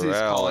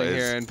Sorel is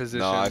here in position.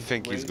 No, I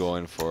think he's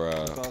going for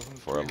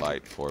a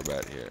light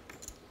 4-bet here.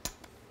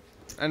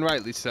 And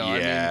rightly so.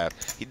 Yeah,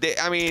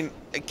 I mean,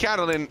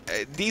 Catalin.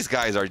 These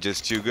guys are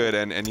just too good,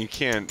 and you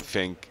can't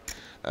think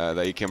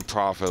that you can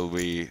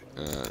profitably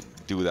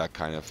do that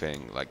kind of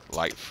thing, like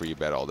light free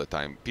bet all the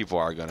time. People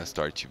are gonna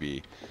start to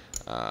be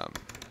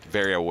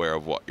very aware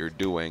of what you're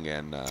doing,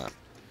 and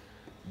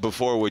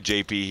before with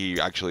JP,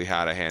 he actually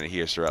had a hand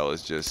here. Sorel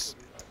is just,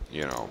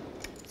 you know,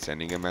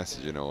 sending a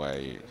message in a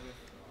way.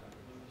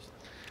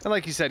 And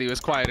like you said, he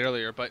was quiet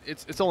earlier, but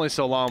it's only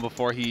so long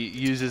before he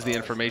uses the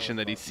information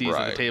that he sees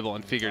at the table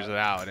and figures it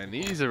out. And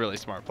he's a really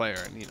smart player,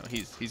 and you know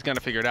he's gonna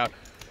figure it out.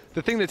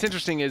 The thing that's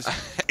interesting is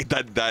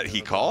that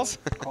he calls.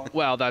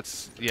 Well,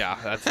 that's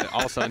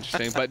also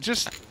interesting. But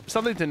just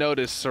something to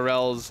notice: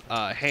 Sorel's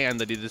hand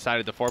that he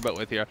decided to 4-bet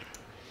with here.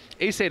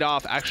 Ace-8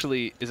 off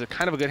actually is a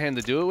kind of a good hand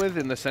to do it with,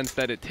 in the sense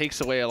that it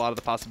takes away a lot of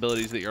the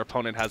possibilities that your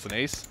opponent has an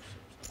ace.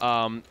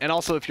 And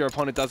also, if your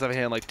opponent does have a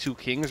hand like 2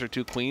 kings or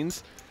 2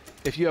 queens,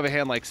 if you have a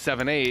hand like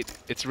 7-8,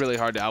 it's really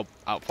hard to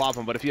out-flop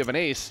him. But if you have an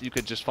ace, you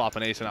could just flop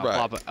an ace and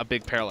out-flop a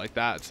big pair like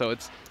that. So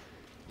it's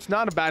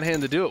not a bad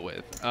hand to do it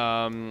with.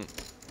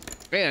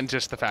 And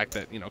just the fact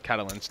that, you know,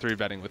 Catalin's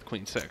 3-betting with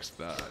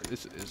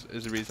Queen-6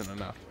 is reason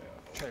enough.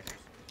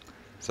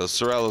 So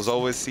Sorel is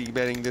always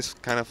c-betting this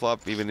kind of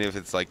flop, even if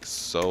it's like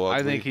so ugly?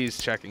 I think he's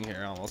checking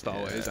here almost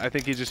always. I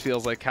think he just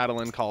feels like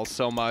Catalin calls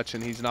so much,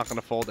 and he's not going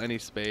to fold any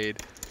spade.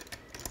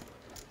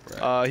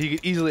 He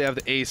could easily have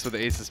the ace with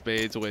the ace of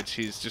spades, which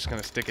he's just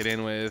gonna stick it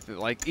in with.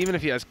 Like, even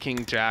if he has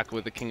king jack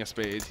with the king of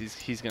spades,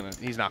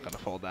 he's not gonna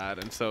fold that.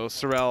 And so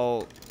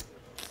Sorel,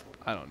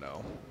 I don't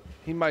know.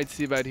 He might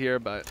c-bet here,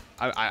 but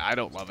I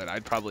don't love it.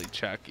 I'd probably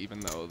check, even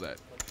though that,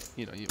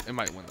 you know, it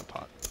might win the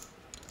pot.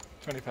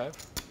 25.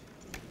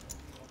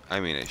 I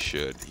mean, it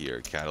should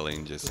here.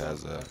 Catalin just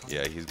has a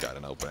he's got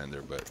an open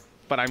ender,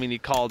 but I mean, he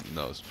called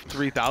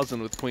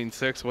 3,000 with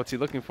Queen-6. What's he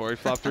looking for? He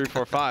flopped 3,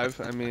 4,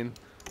 5. I mean,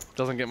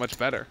 doesn't get much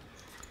better.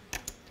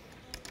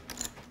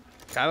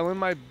 Catalin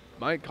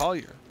might call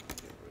here.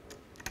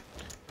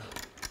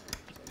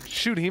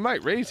 Shoot, he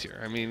might raise here.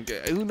 I mean,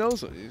 who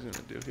knows what he's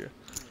gonna do here?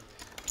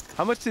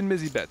 How much did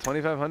Mizzi bet?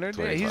 2,500?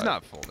 Yeah, he's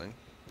not folding.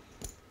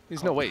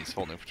 There's no way he's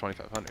folding for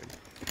 2,500.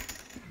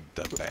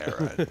 The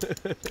Baron.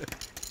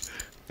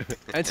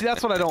 And see,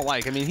 that's what I don't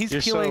like. I mean, he's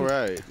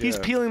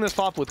peeling this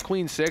flop with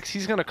Queen-6.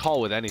 He's gonna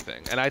call with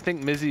anything. And I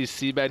think Mizzi's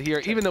c-bet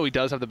here, even though he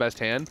does have the best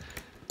hand,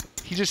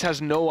 he just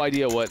has no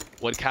idea what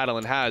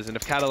Catalin has. And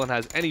if Catalin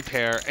has any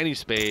pair, any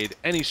spade,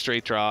 any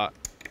straight draw,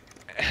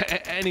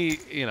 any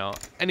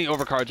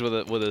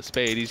overcards with a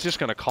spade, he's just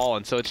gonna call.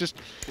 And so it's just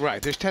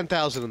there's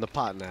 10,000 in the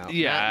pot now.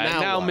 Yeah,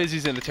 now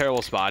Mizzi's in a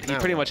terrible spot. He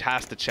pretty much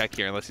has to check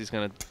here unless he's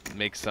gonna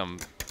make some.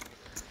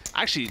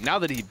 Actually, now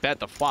that he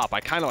bet the flop, I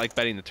kind of like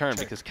betting the turn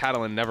because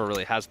Catalin never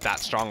really has that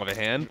strong of a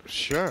hand.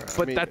 Sure.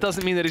 But that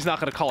doesn't mean that he's not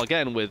going to call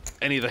again with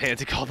any of the hands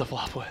he called the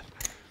flop with.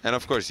 And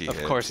of course he hits.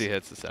 Of course he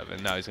hits the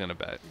 7. Now he's going to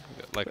bet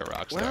like a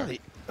rock star. Well,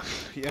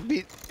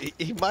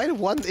 he might have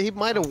won. He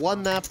might have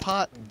won that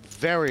pot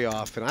very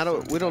often.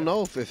 We don't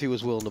know if he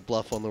was willing to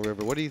bluff on the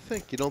river. What do you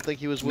think? You don't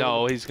think he was willing?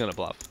 No, he's going to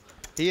bluff.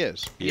 He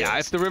is. Yeah,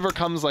 if the river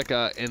comes like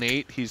an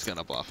 8, he's going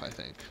to bluff, I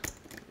think.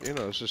 You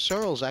know, so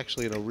Sorel's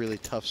actually in a really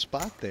tough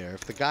spot there.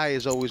 If the guy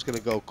is always going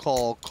to go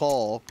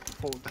call,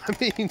 I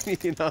mean,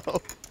 you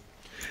know,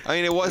 I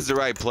mean, it was the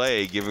right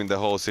play given the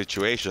whole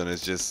situation.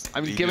 It's just.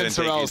 I mean, he given didn't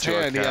take Sorel's into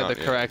hand, he had the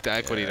account. correct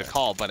equity to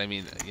call. But I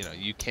mean, you know,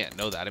 you can't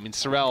know that. I mean,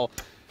 Sorel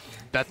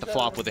bet the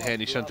flop with a hand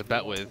he shouldn't have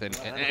bet with, and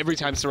every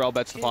time Sorel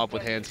bets the flop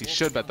with hands he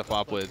should bet the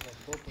flop with,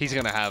 he's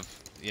gonna have,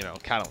 you know,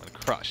 Catalin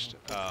crushed.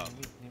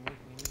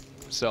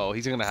 So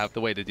he's gonna have,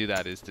 the way to do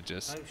that is to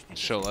just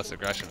show less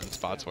aggression in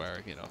spots where,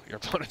 you know, your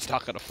opponent's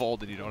not gonna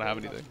fold and you don't have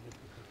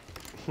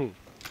anything.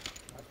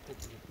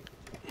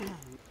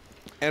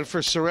 And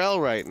for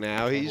Sorel right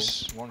now,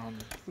 he's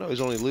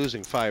only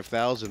losing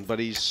 5,000, but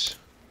he's.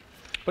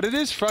 But it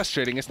is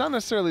frustrating. It's not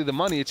necessarily the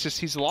money. It's just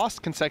he's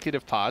lost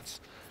consecutive pots.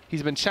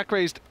 He's been check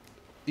raised.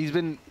 He's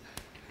been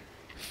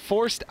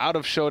forced out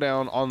of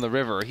showdown on the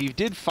river. He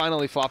did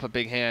finally flop a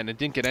big hand and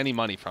didn't get any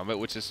money from it,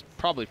 which is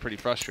probably pretty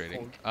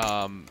frustrating.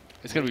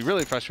 It's going to be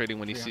really frustrating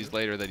when he sees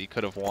later that he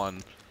could have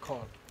won.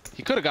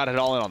 He could have got it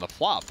all in on the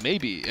flop.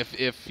 Maybe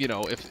if you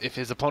know, if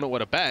his opponent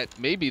would have bet,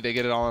 maybe they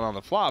get it all in on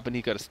the flop and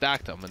he could have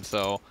stacked them. And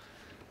so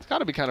it's got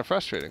to be kind of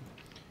frustrating.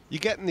 You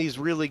get in these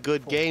really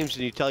good games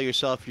and you tell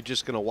yourself you're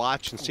just going to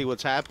watch and see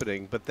what's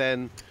happening, but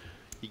then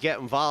you get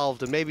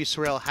involved and maybe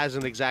Sorel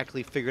hasn't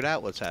exactly figured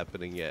out what's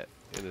happening yet,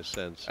 in a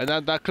sense. And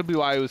that could be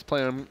why he was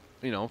playing,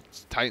 you know,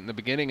 tight in the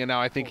beginning, and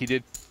now I think he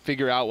did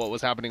figure out what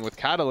was happening with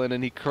Catalin,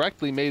 and he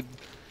correctly made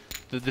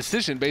the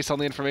decision based on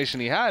the information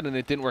he had, and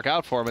it didn't work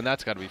out for him, and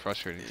that's got to be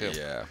frustrating too.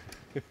 Yeah.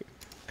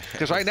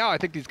 Because right now I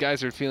think these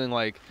guys are feeling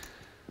like,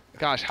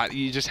 gosh,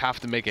 you just have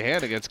to make a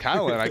hand against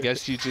Catalin. I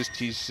guess he's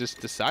just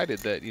decided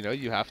that, you know,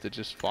 you have to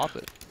just flop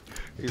it.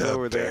 He's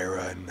over there.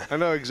 I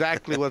know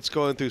exactly what's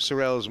going through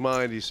Sorel's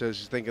mind. He says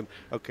he's thinking,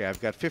 okay,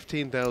 I've got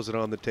 15,000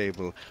 on the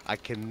table. I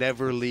can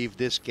never leave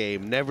this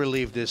game, never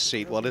leave this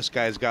seat while this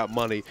guy's got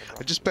money.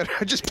 I just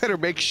better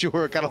make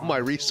sure I got all my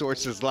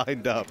resources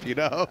lined up, you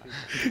know?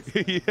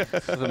 Yeah.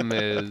 The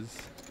Miz.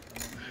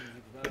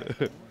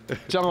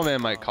 Jungleman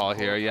might call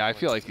here. Yeah, I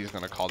feel like he's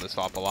going to call this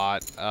flop a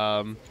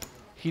lot.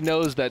 He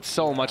knows that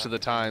so much of the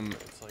time.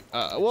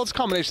 Well, it's a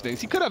combination of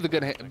things. He could have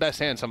the best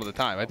hand some of the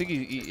time. I think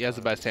he has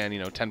the best hand, you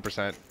know, 10%,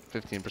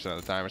 15%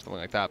 of the time or something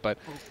like that. But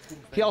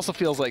he also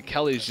feels like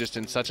Kelly's just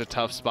in such a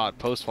tough spot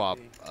post-flop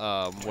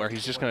where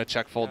he's just going to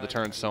check fold the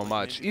turn so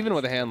much. Even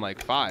with a hand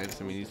like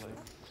fives, I mean,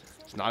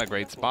 it's not a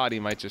great spot. He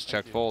might just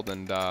check fold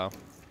and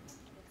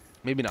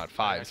maybe not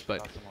fives,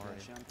 but,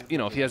 you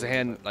know, if he has a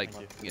hand like,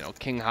 you know,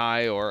 king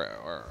high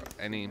or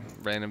any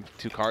random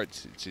two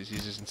cards, he's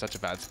just in such a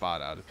bad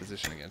spot out of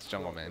position against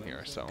Jungleman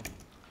here, so.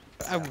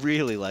 I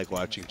really like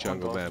watching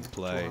Jungleman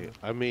play.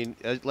 I mean,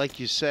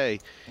 like you say,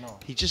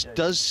 he just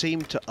does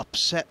seem to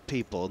upset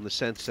people in the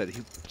sense that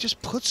he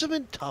just puts them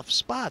in tough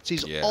spots.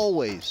 He's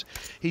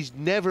he's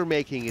never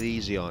making it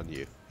easy on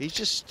you. He's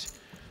just,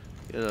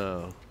 you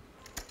know.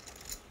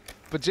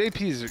 But JP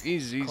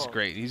he's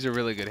great. He's a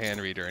really good hand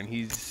reader, and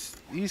he's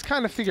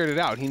kind of figured it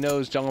out. He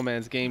knows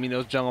Jungleman's game. He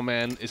knows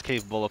Jungleman is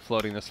capable of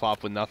floating this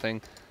flop with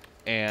nothing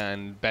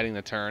and betting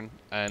the turn.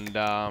 And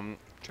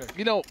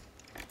you know,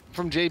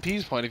 from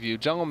JP's point of view,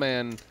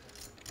 Jungleman,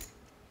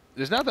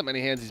 there's not that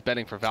many hands he's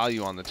betting for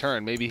value on the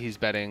turn. Maybe he's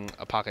betting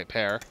a pocket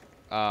pair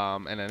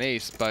and an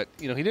ace, but,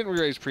 you know, he didn't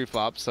re-raise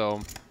pre-flop, so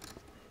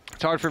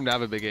it's hard for him to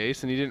have a big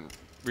ace, and he didn't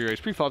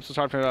re-raise pre-flop, so it's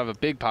hard for him to have a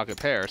big pocket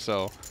pair,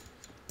 so.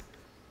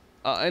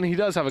 And he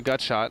does have a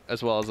gut shot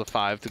as well as a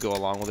 5 to go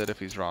along with it if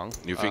he's wrong.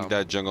 You think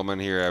that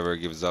Jungleman here ever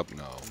gives up?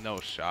 No. No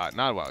shot.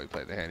 Not while we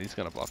play the hand. He's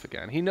going to bluff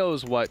again. He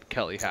knows what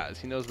Kelly has.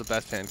 He knows the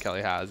best hand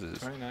Kelly has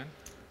is,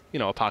 you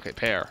know, a pocket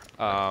pair.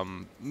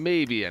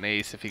 Maybe an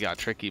ace if he got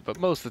tricky, but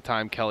most of the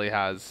time Kelly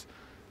has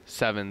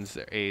 7s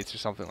or 8s or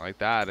something like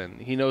that,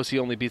 and he knows he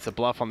only beats a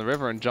bluff on the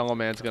river, and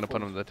Jungleman's going to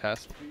put him to the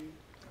test.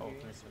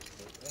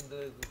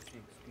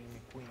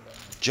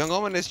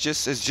 Jungleman is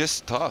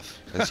just tough.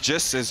 It's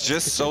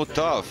just so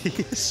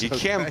tough. You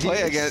can't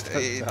play against.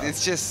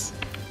 It's just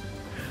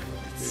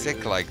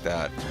sick like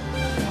that.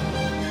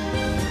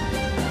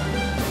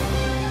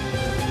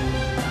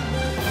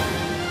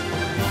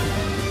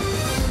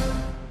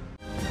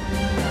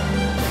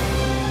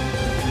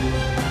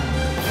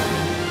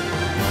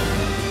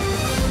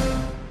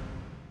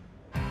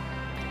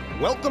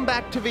 Welcome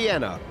back to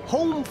Vienna,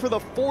 home for the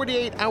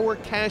 48-hour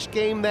cash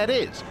game that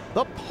is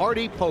the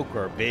Party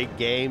Poker Big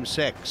Game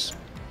 6.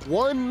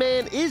 One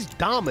man is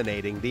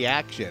dominating the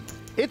action.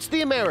 It's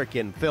the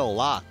American Phil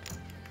Laak.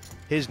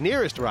 His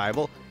nearest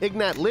rival,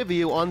 Ignat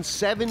Liviu, on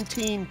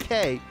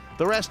 17K,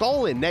 the rest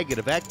all in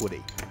negative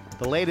equity.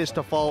 The latest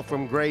to fall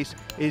from grace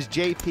is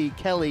JP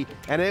Kelly,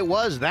 and it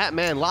was that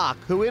man Laak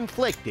who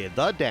inflicted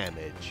the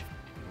damage.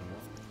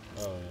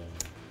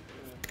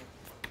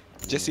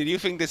 Jesse, do you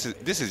think this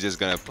is just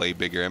gonna play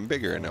bigger and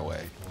bigger in a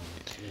way?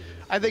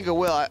 I think it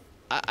will.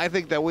 I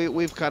think that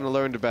we've kind of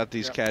learned about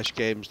these cash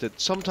games that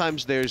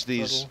sometimes there's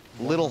these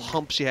little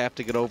humps you have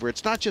to get over.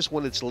 It's not just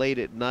when it's late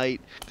at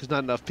night because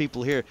not enough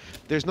people here.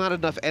 There's not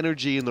enough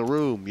energy in the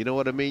room. You know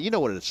what I mean? You know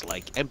what it's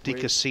like. Empty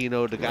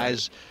casino. The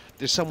guys.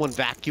 There's someone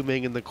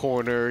vacuuming in the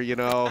corner, you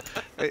know.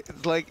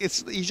 It's like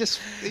you just,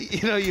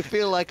 you know, you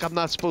feel like I'm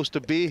not supposed to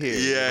be here.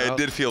 Yeah, you know? It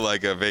did feel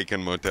like a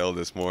vacant motel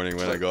this morning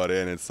when I got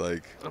in. It's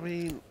like, I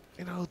mean,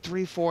 you know,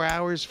 3-4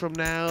 hours from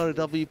now,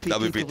 the WPT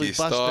will be busting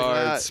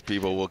starts. out.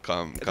 People will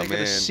come They're going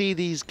to see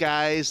these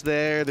guys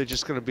there. They're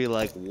just going to be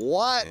like,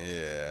 what?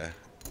 Yeah.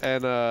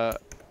 And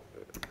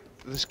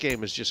this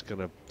game is just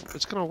going to,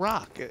 it's going to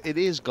rock. It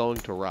is going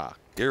to rock.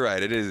 You're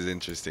right. It is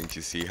interesting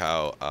to see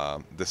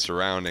how the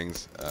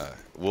surroundings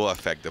will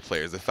affect the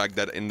players. The fact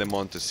that in the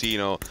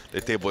Montesino,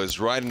 the table is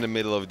right in the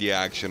middle of the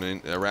action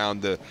and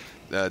around the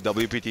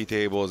WPT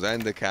tables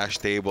and the cash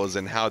tables,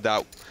 and how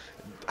that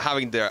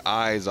having their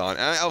eyes on.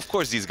 And of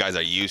course, these guys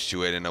are used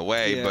to it in a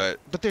way,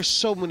 but there's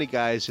so many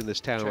guys in this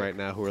town right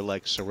now who are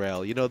like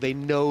Sorel. You know, they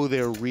know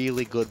they're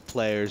really good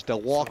players.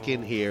 They'll walk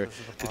in here,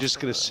 they're just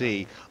going to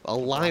see a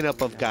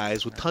lineup of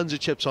guys with tons of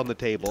chips on the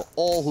table,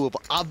 all who have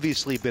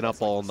obviously been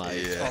up all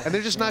night, and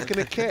they're just not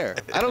going to care.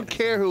 I don't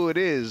care who it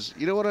is.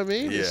 You know what I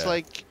mean? It's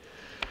like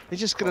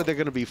they're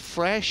going to be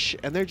fresh,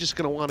 and they're just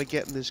going to want to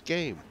get in this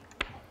game.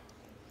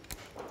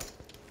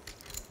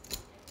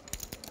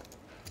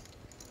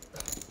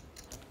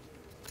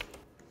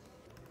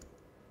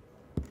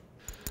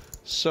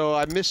 So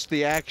I missed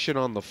the action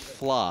on the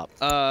flop.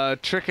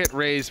 Trickett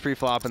raised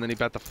pre-flop, and then he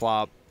bet the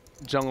flop.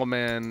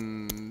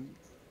 Jungleman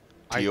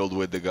dealed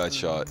with the gut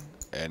shot,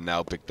 and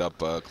now picked up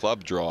a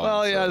club draw.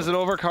 Well, he has an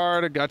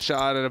overcard, a gut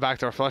shot, and a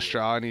backdoor flush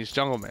draw, and he's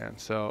Jungleman.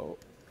 So,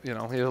 you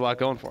know, he has a lot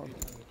going for him.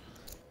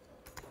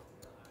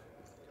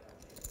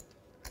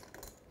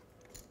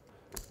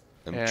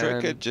 And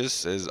Trickett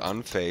just is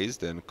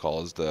unfazed and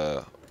calls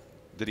the...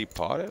 Did he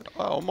pot it?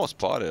 Oh, almost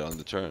potted on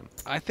the turn.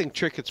 I think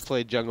Trickett's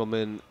played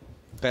Jungleman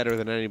better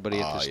than anybody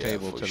at this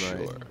table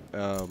tonight.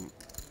 Sure.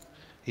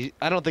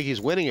 I don't think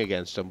he's winning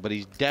against him, but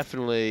he's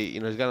definitely,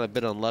 you know, he's got a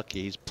bit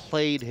unlucky. He's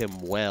played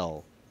him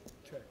well.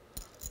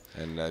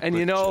 And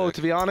you know,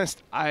 to be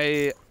honest,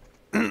 I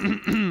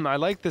I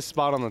like this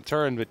spot on the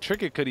turn, but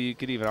Trickett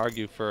could even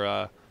argue for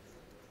a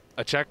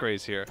check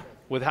raise here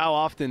with how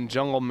often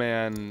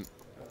Jungleman,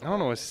 I don't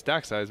know his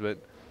stack size, but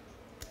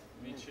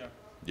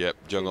yep,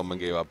 Jungleman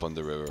gave up on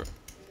the river.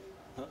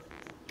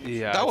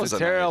 Yeah, that was a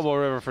terrible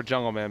river for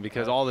Jungleman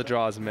because all the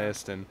draws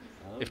missed, and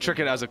if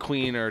Trickett has a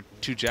queen or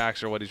 2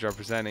 jacks or what he's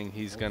representing,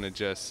 he's gonna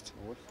just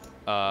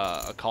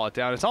call it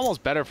down. It's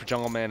almost better for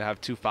Jungleman to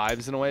have 2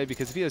 5s in a way,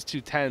 because if he has 2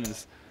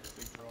 10s,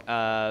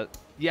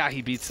 yeah,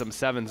 he beats some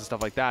 7s and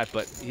stuff like that,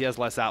 but he has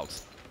less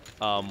outs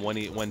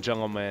when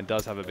Jungleman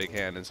does have a big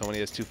hand, and so when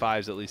he has 2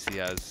 5s, at least he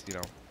has, you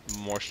know,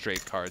 more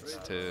straight cards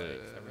to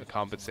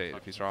compensate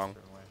if he's wrong.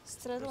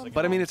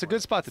 But I mean, it's a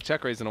good spot to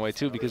check raise in a way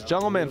too, because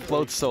Jungleman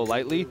floats so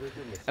lightly,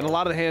 and a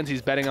lot of the hands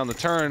he's betting on the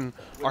turn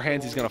are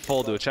hands he's going to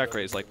fold to a check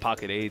raise, like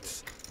pocket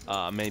 8s,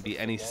 maybe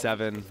any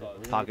 7,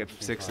 pocket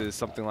 6s,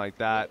 something like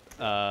that.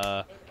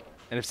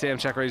 And if Sam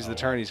check raises the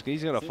turn, he's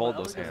going to fold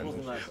those hands.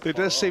 There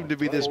does seem to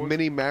be this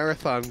mini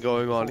marathon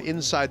going on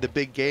inside the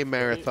big game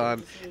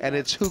marathon, and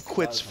it's who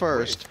quits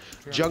first,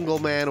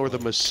 Jungleman or the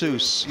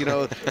masseuse. You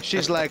know,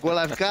 she's like, well,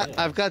 I've got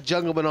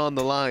Jungleman on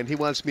the line. He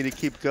wants me to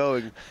keep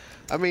going.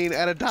 I mean,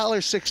 at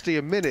 $1.60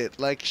 a minute,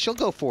 like, she'll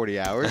go 40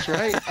 hours,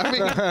 right? I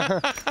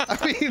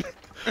mean,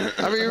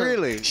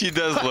 really. She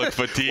does look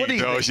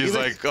fatigued, though. She's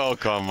like, oh,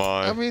 come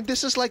on. I mean,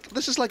 this is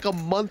like a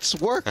month's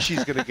work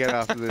she's gonna get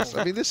after this.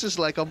 I mean, this is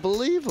like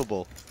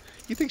unbelievable.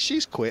 You think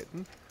she's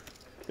quitting?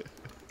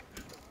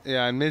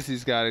 Yeah, and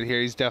Mizzi's got it here.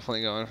 He's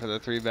definitely going for the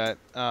 3-bet.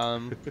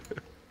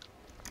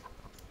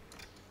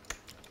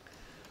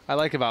 I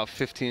like about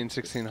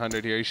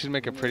 1,600 here. You should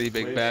make a pretty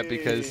big bet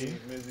because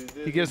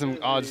he gives him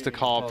odds to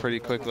call pretty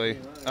quickly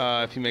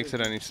if he makes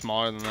it any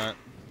smaller than that.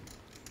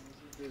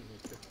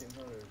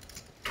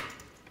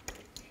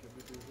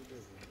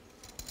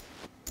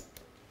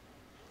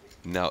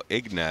 Now,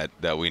 Ignat,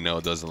 that we know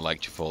doesn't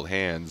like to fold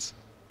hands,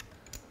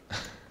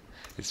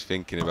 is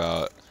thinking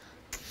about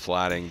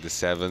flatting the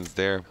 7s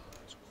there.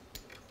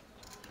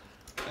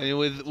 I mean,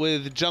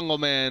 with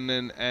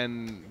Jungleman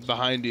and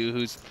behind you,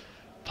 who's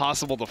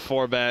possible to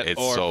 4-bet,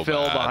 or so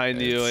Phil bad.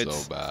 behind you,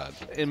 it's so bad.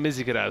 And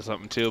Mizzi could have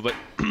something too. But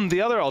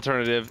the other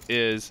alternative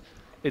is,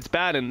 it's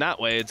bad in that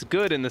way. It's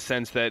good in the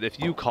sense that if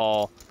you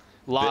call,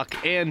 Laak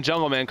and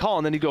Jungleman call,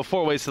 and then you go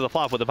 4 ways to the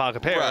flop with a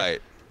pocket pair. Right.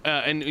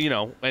 And you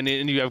know, and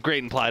you have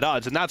great implied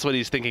odds, and that's what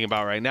he's thinking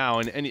about right now.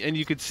 And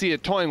you could see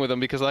it toying with him,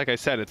 because, like I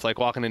said, it's like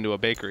walking into a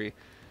bakery.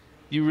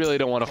 You really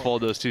don't want to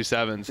fold those 2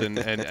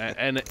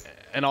 7s,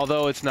 and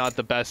although it's not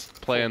the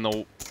best play in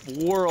the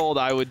world,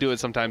 I would do it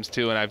sometimes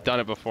too, and I've done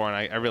it before,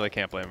 and I really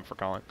can't blame him for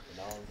calling.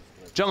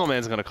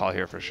 Jungleman's going to call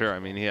here for sure. I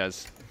mean, he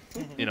has,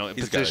 you know,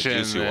 he's position got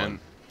a juicy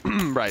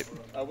and right.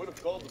 I would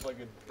have called if I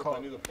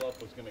knew the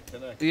flop was going to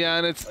connect.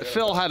 Yeah, and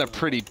Phil had a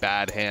pretty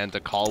bad hand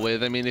to call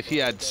with. I mean, if he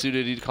had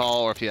suited, he'd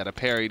call, or if he had a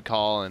pair, he'd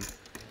call,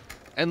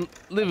 and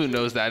Liviu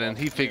knows that, and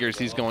he figures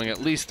he's going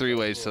at least 3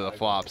 ways to the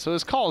flop. So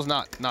his call is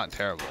not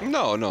terrible.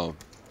 No.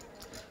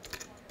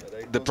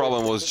 The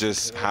problem was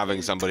just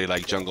having somebody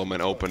like Jungleman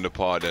open the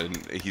pot, and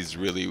he's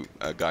really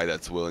a guy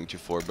that's willing to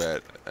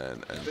 4-bet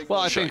and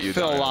well, I shut think you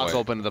Phil down Laak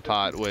opened the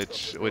pot,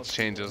 which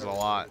changes a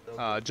lot.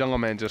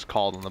 Jungleman just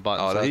called on the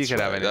button, Oh, so he that's could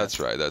right. have any. That's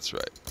right. That's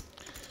right.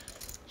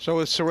 So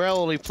with Sorel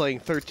only playing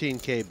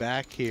 13K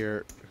back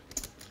here,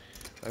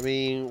 I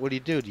mean, what do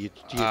you do? Do you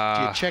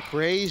check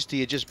raise? Do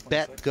you just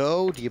bet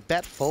go? Do you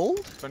bet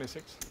fold?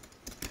 26.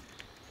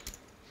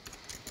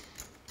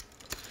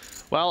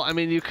 Well, I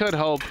mean, you could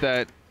hope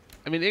that.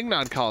 I mean,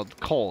 Ignat called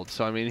cold,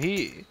 so I mean,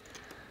 he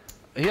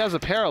has a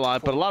pair a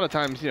lot, but a lot of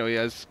times, you know, he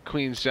has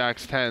queens,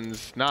 jacks,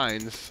 tens,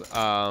 nines,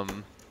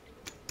 and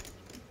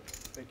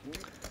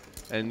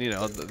you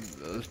know,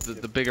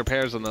 the bigger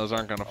pairs on those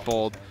aren't going to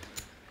fold.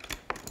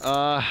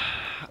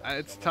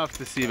 It's tough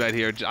to see bet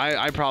here.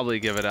 I probably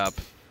give it up.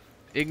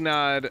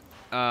 Ignat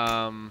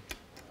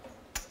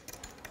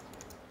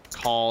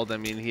called. I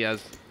mean, he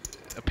has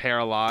a pair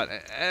a lot.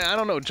 I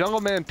don't know.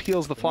 Jungleman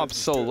peels the flop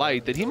so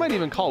light that he might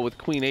even call with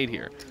queen 8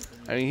 here.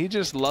 I mean, he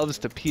just loves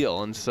to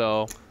peel, and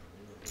so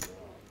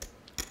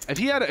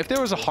if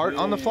there was a heart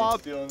on the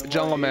flop,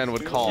 Jungleman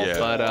would call. Yeah.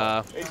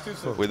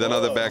 But with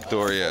another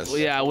backdoor, yes.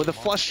 yeah, with a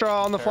flush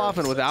draw on the flop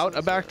and without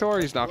a backdoor,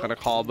 he's not going to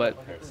call. But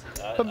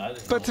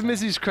to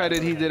Mizzi's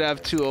credit, he did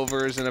have 2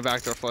 overs and a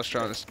backdoor flush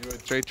draw and a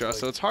straight draw.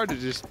 So it's hard to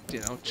just,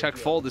 you know, check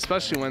fold,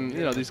 especially when,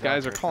 you know, these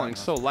guys are calling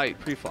so light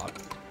pre-flop.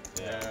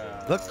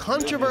 The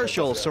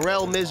controversial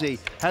Sorel Mizzi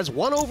has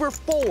won over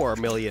 $4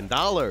 million.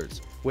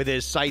 With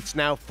his sights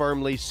now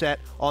firmly set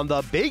on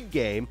the big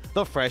game,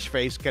 the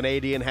fresh-faced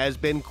Canadian has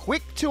been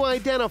quick to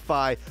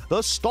identify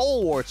the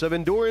stalwarts of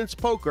endurance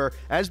poker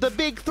as the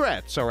big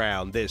threats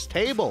around this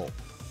table.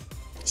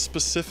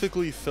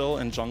 Specifically Phil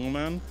and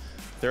Jungleman,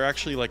 they're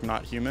actually like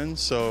not human,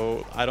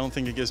 so I don't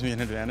think it gives me an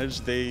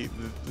advantage.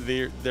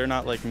 They're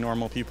not like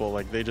normal people.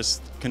 Like they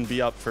just can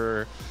be up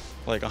for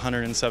like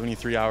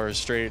 173 hours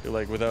straight,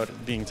 like without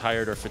being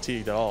tired or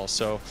fatigued at all.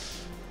 So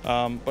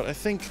but I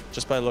think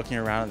just by looking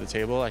around at the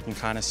table, I can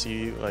kind of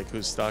see like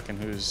who's stuck and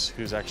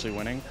who's actually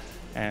winning.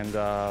 And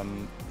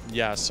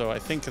yeah, so I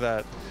think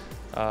that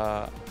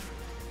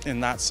in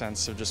that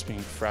sense of just being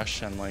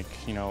fresh and like,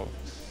 you know,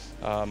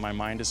 my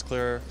mind is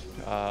clear,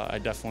 I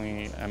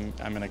definitely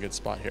I'm in a good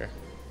spot here.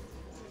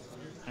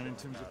 And in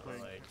terms of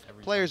playing,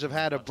 players have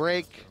had a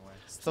break.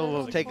 Some of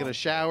them have taken a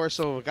shower.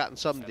 Some of them have gotten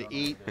something to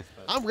eat.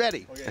 I'm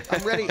ready.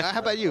 I'm ready. How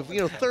about you? You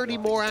know, 30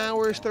 more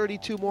hours,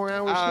 32 more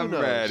hours. Who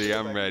knows?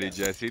 I'm ready,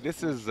 Jesse.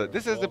 This is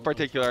the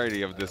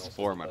particularity of this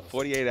format.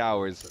 48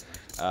 hours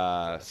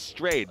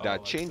straight.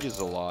 That changes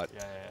a lot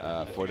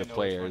for the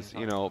players.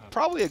 You know,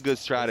 probably a good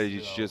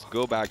strategy to just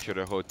go back to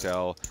the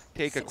hotel,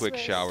 take a quick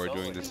shower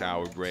during this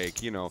hour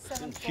break. You know,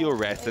 feel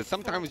rested.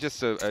 Sometimes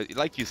just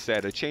like you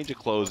said, a change of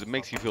clothes. It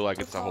makes you feel like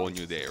it's a whole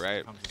new day,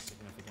 right?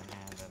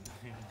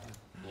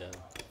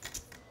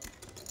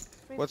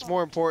 What's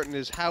more important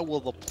is how will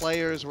the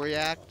players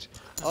react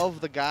of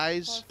the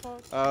guys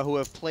who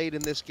have played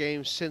in this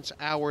game since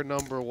hour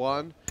number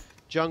 1.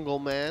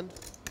 Jungleman,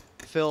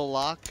 Phil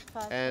Laak,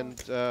 and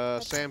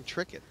Sam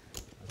Trickett.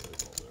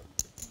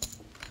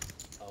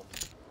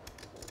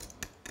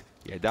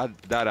 Yeah,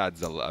 that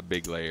adds a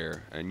big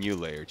layer, a new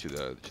layer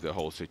to the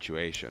whole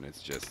situation.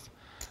 It's just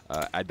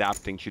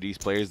adapting to these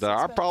players that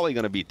are probably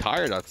going to be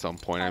tired at some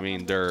point. I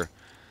mean, they're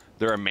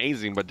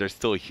amazing, but they're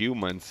still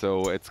human.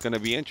 So it's going to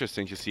be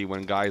interesting to see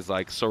when guys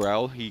like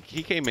Sorel, he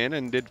came in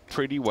and did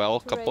pretty well, a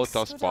couple of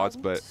tough spots,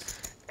 but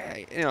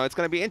you know, it's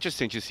going to be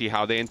interesting to see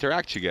how they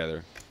interact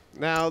together.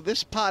 Now,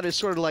 this pot is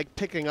sort of like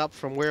picking up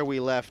from where we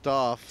left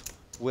off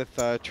with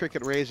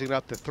Trickett raising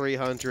up to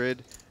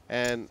 300,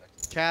 and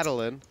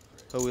Catalin,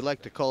 who we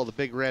like to call the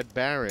Big Red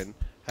Baron,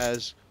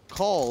 has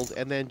called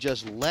and then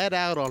just led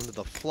out onto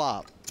the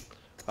flop.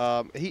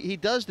 He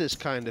does this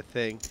kind of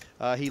thing.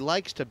 He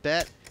likes to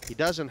bet. He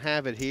doesn't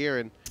have it here,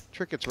 and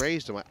Trickett's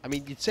raised him. I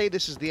mean, you'd say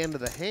this is the end of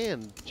the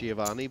hand,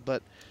 Giovanni,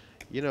 but,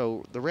 you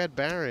know, the Red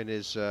Baron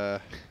is...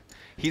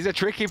 He's a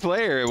tricky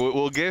player.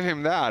 We'll give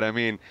him that. I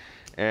mean,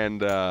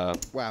 and...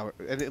 Wow,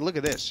 and look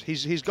at this.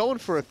 He's going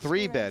for a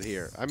 3-bet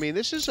here. I mean,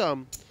 this is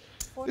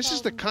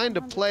the kind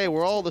of play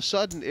where all of a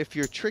sudden, if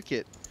you're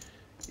Trickett...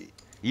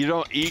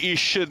 You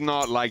should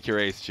not like your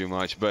ace too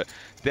much, but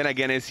then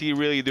again, is he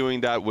really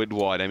doing that with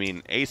what? I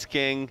mean,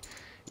 ace-king...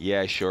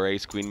 Yeah, sure,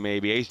 ace-queen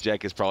maybe.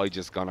 Ace-jack is probably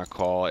just gonna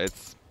call. I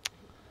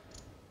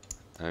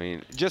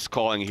mean, just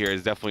calling here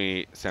is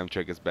definitely Sam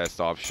Trickett's best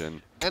option.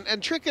 And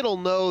Trickett will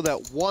know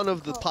that one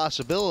of the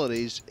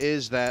possibilities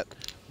is that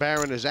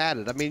Baron is at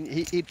it. I mean,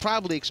 he'd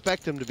probably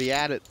expect him to be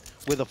at it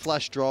with a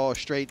flush draw, a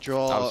straight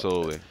draw.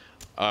 Absolutely.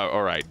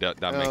 All right,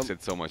 that makes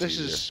it so much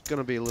easier. This is going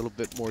to be a little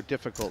bit more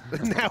difficult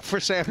now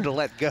for Sam to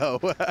let go.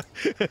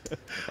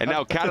 And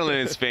now Catalin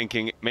is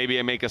thinking, maybe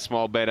I make a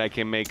small bet, I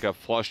can make a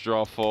flush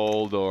draw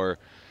fold or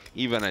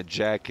even a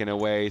jack in a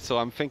way. So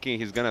I'm thinking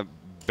he's going to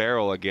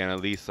barrel again, at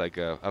least like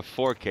a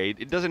 4K.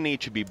 It doesn't need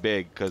to be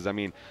big because, I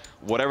mean,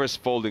 whatever's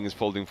folding is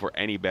folding for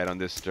any bet on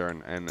this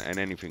turn, and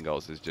anything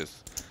else is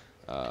just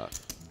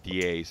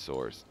the ace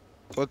or...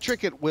 Well,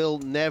 Trickett will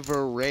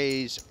never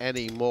raise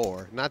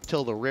anymore, not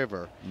till the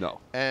river. No.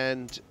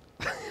 And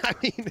I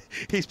mean,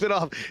 he's been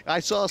off. I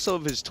saw some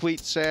of his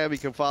tweets, Sam. You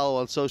can follow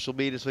on social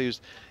media. So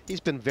he's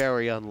been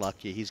very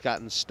unlucky. He's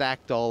gotten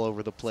stacked all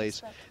over the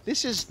place.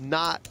 This is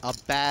not a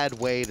bad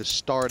way to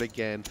start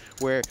again,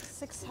 where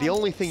the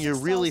only thing you're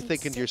really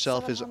thinking to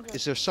yourself is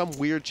there some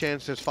weird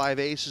chance there's 5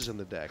 aces in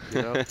the deck?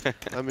 You know,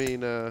 I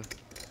mean.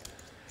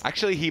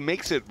 Actually, he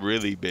makes it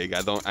really big.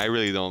 I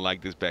really don't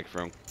like this bet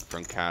from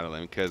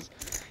Catalin, because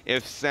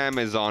if Sam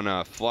is on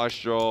a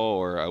flush draw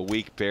or a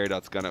weak pair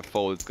that's gonna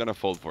fold, it's gonna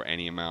fold for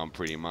any amount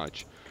pretty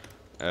much.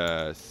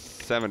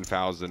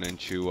 7,000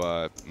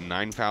 into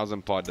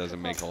 9,000 pot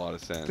doesn't make a lot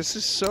of sense. This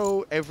is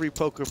so every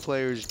poker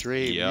player's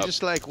dream. You're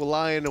just like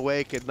lying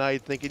awake at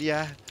night thinking,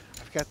 yeah,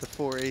 I've got the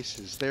 4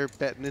 aces. They're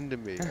betting into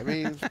me. I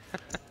mean,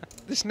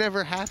 this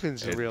never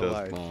happens in real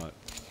life.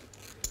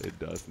 It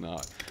does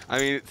not. I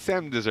mean,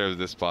 Sam deserves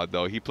this spot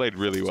though. He played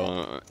really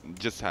well.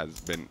 Just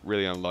has been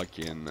really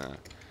unlucky, and now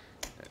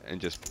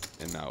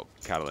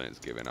Catalin is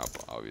giving up.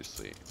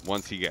 Obviously,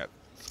 once he gets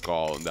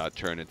call in that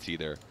turn, it's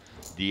either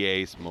the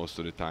ace most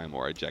of the time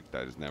or a jack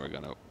that is never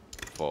gonna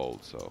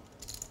fold. So.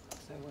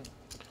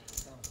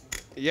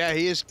 Yeah,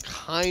 he is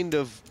kind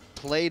of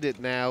played it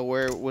now,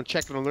 where when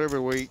checking on the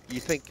river, where you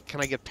think, can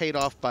I get paid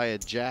off by a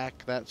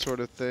jack, that sort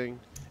of thing.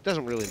 It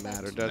doesn't really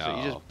matter, does it?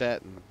 You just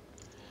bet and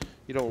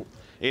you don't.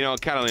 You know,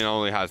 Catalin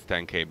only has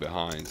 10K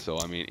behind, so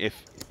I mean, if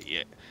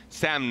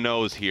Sam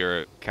knows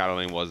here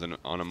Catalin wasn't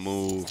on a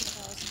move,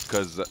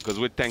 because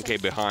with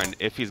 10K behind,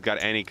 if he's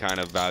got any kind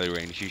of value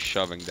range, he's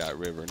shoving that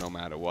river no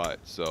matter what.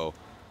 So,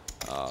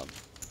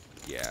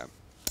 yeah,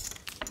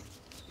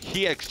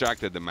 he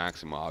extracted the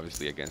maximum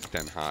obviously against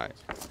 10 high.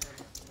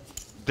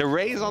 The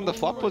raise on the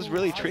flop was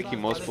really tricky.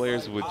 Most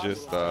players would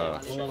just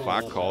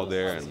flat call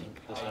there, and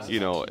you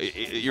know,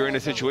 you're in a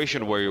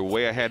situation where you're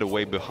way ahead or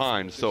way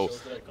behind, so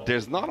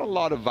there's not a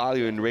lot of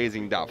value in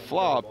raising that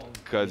flop,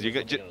 because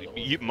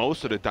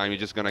most of the time you're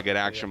just gonna get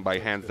action by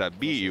hands that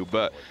beat you.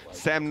 But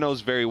Sam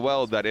knows very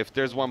well that if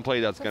there's one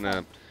play that's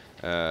gonna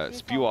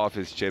spew off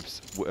his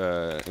chips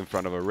in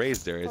front of a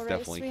raise, there is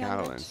definitely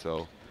Catalin.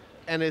 So.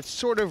 And it's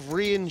sort of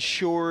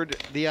reinsured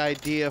the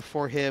idea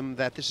for him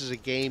that this is a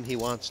game he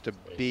wants to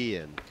be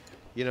in.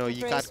 You know,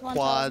 you got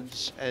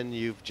quads and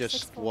you've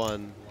just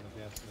won,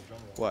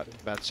 what,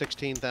 about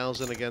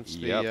 16,000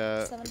 against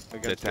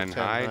the 10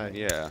 high?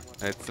 Yeah,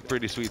 it's a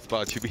pretty sweet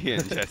spot to be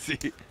in,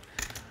 Jesse.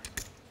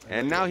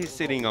 And now he's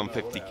sitting on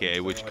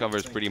 50K, which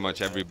covers pretty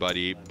much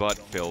everybody but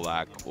Phil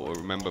Laak. Well,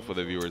 remember, for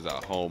the viewers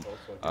at home,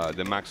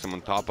 the maximum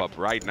top-up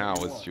right now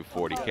is to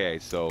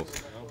 40K, so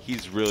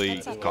he's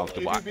really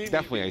comfortable.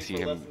 Definitely I see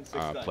him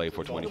play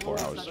for 24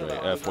 hours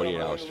straight,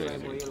 48 hours straight. I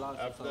mean.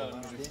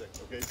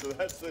 Okay, so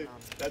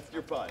that's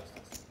your pot.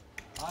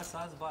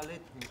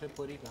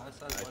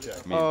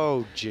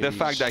 Oh, geez. The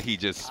fact that he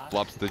just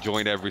flops the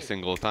joint every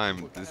single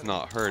time is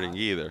not hurting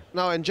either.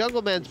 No, and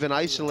Jungleman's been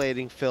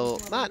isolating Phil,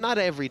 not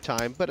every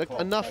time, but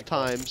enough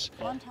times.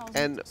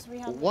 And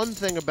one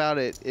thing about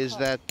it is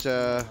that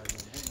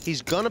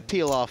he's going to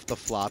peel off the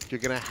flop. You're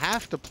going to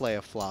have to play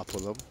a flop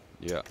with him.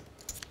 Yeah.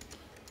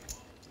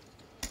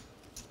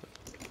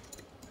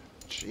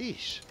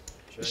 Jeez.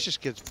 This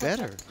just gets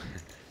better.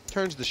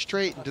 Turns the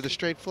straight into the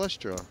straight flush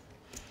draw.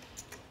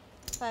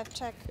 5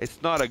 check.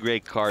 It's not a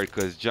great card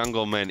because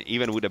Jungleman,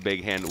 even with a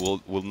big hand,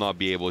 will not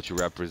be able to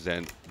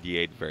represent the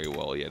 8 very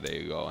well. Yeah, there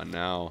you go. And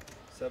now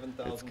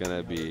it's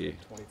gonna be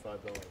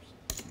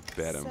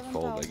bet and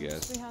fold, I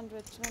guess.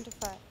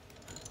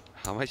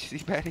 How much is he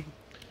betting?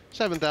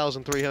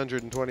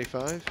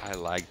 7,325. I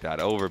like that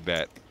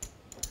overbet.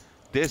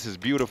 This is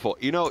beautiful.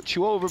 You know, to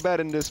overbet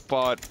in this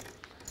spot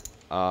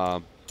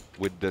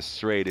with the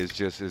straight is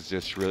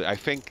just really. I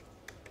think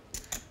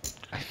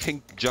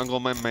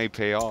Jungleman may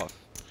pay off.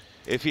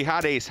 If he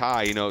had ace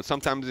high, you know,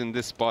 sometimes in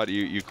this spot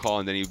you call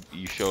and then you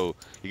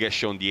get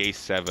shown the ace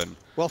 7.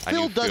 Well,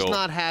 Phil does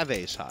not have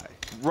ace high.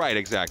 Right,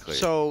 exactly.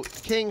 So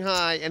king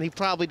high, and he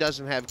probably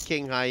doesn't have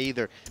king high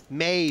either.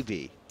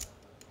 Maybe.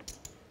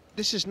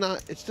 This is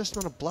not. It's just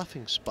not a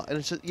bluffing spot, and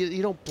it's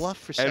you don't bluff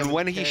for 7K. And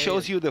when he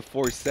shows you the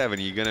 4-7,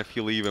 you're gonna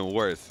feel even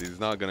worse. He's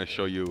not gonna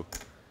show you.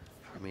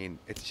 I mean,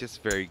 it's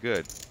just very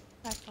good.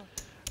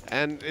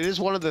 And it is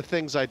one of the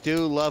things I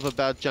do love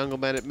about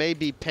Jungleman. It may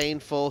be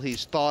painful.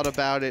 He's thought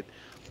about it,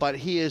 but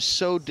he is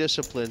so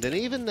disciplined. And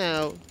even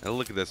now... And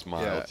look at this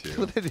smile, too.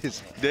 Look at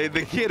his...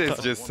 The kid is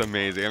just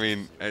amazing. I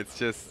mean, it's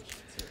just...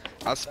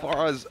 As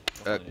far as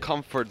a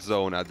comfort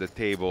zone at the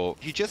table,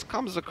 he just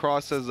comes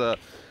across as a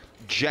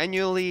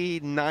genuinely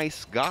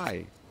nice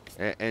guy.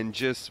 And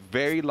just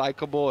very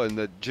likable, and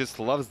that just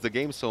loves the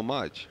game so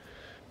much.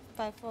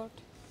 5-4.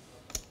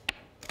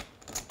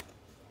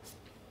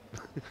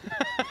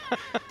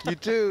 You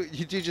do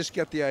just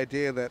get the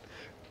idea that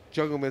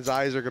Jungleman's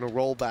eyes are going to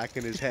roll back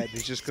in his head.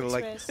 He's just going to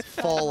like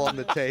fall on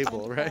the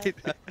table, right?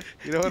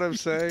 You know what I'm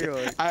saying?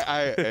 Like,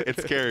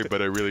 it's scary,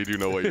 but I really do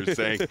know what you're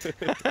saying. He's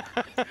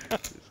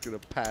going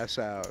to pass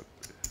out.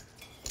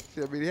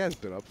 See, I mean, he has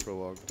been up for a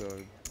long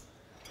time.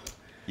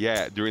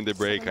 Yeah, during the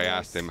break, I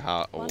asked him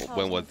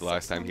when was the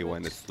last time he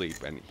went to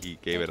sleep, and he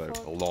gave it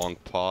a long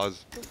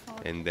pause,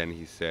 and then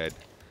he said,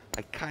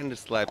 I kind of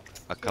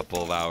slept a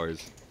couple of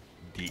hours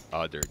the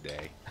other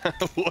day.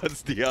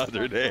 What's the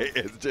other day?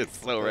 It's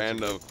just so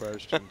random.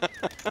 Question.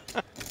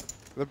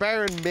 The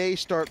Baron may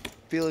start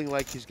feeling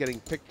like he's getting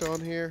picked on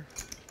here.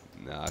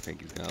 No, I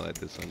think he's gonna let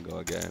this one go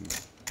again.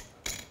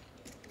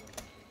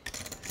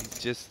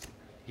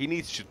 He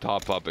needs to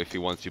top up if he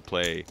wants to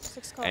play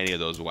any of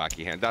those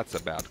wacky hands. That's a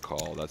bad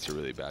call. That's a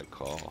really bad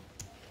call.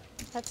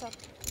 Heads up.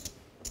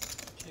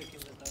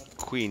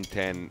 Queen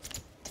 10,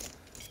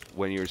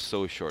 when you're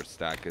so short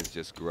stack, is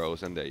just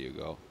gross. And there you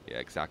go. Yeah,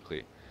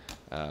 exactly.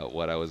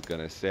 What I was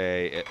gonna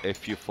say,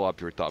 if you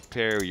flop your top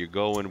pair, you're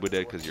going with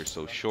it because you're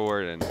so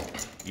short and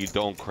you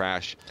don't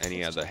crash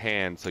any other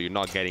hand, so you're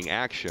not getting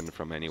action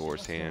from any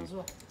worse hand.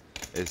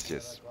 It's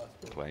just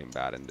playing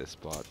bad in this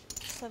spot.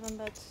 7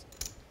 bets.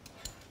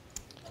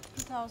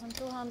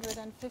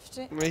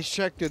 2,250. He's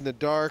checked in the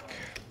dark,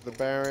 the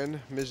Baron,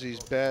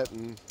 Mizzi's bet,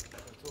 and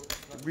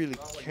really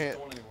can't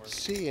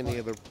see any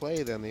other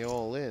play than the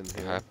all-in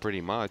here. Yeah,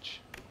 pretty much.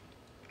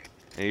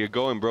 And you're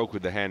going broke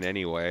with the hand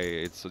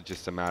anyway. It's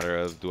just a matter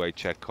of, do I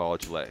check call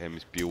to let him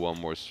spew one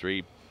more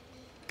street?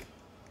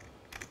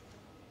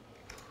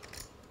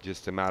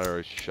 Just a matter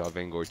of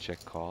shoving or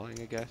check calling,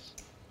 I guess.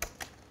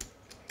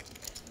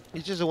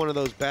 It's just one of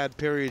those bad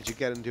periods you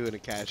get into in a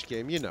cash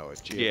game. You know it,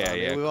 Gio. Yeah,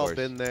 yeah, we've all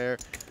been there.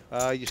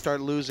 You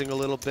start losing a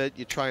little bit.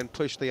 You try and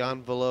push the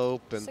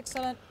envelope, and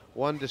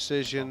one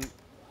decision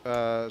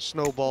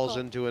snowballs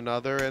into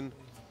another, and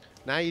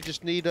now you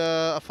just need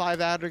a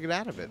 5-out to get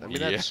out of it. I mean,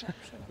 that's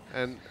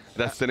and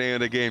that's the name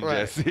of the game, right.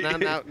 Jesse.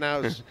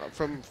 now,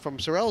 from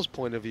Sorel's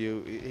point of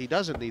view, he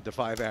doesn't need the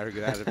 5-out to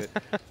get out of it.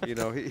 You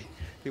know,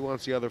 he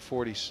wants the other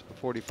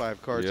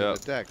 45 cards in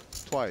the deck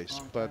twice,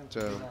 but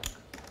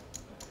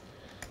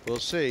we'll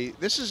see.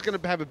 This is going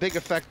to have a big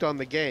effect on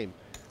the game.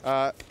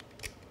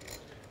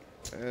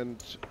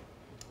 And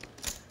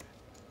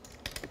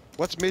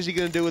what's Mizzi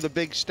going to do with a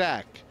big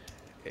stack?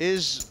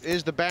 Is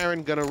the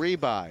Baron going to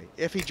rebuy?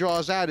 If he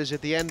draws out, is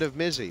it the end of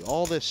Mizzi?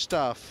 All this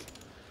stuff,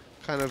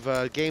 kind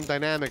of game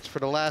dynamics for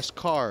the last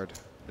card.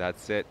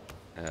 That's it.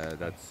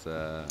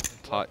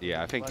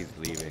 Yeah, I think he's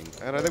leaving.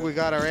 And I think we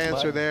got our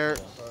answer there.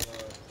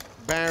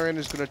 Baron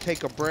is going to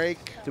take a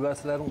break.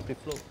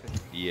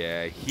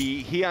 Yeah,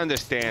 he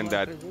understands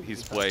that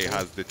his play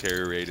has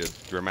deteriorated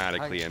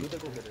dramatically, and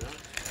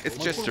it's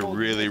just a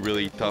really,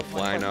 really tough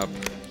lineup.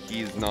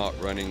 He's not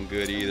running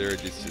good either.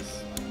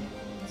 It's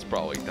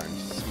probably time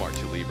smart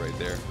to leave right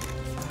there.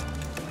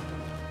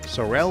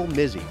 Sorel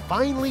Mizzi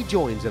finally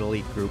joins an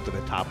elite group at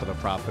the top of the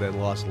profit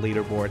and loss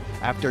leaderboard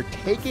after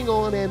taking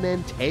on and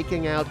then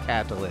taking out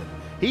Catalin.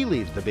 He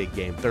leaves the big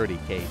game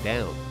 30K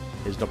down.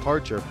 His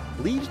departure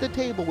leaves the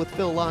table with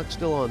Phil Laak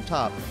still on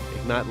top.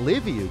 Ignat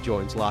Liviu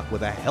joins Laak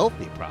with a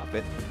healthy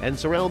profit, and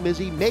Sorel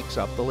Mizzi makes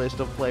up the list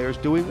of players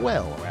doing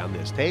well around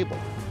this table.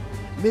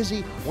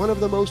 Mizzi, one of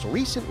the most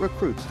recent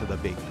recruits to the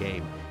big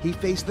game. He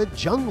faced the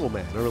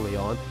Jungleman early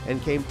on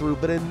and came through,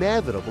 but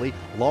inevitably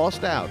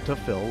lost out to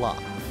Phil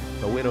Laak.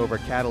 The win over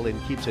Catalin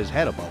keeps his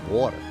head above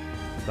water.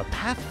 The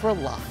path for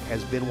Laak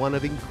has been one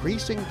of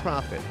increasing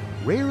profit.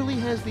 Rarely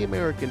has the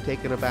American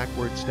taken a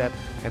backward step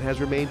and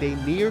has remained a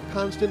near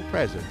constant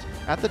presence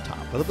at the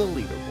top of the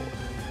leaderboard.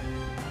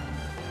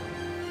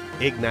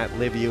 Ignat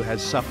Liviu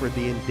has suffered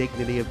the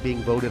indignity of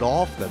being voted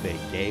off the big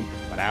game,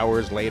 but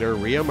hours later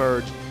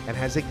re-emerged and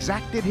has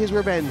exacted his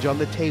revenge on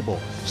the table,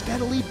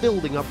 steadily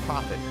building up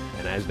profit.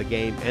 And as the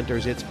game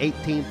enters its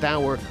 18th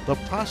hour, the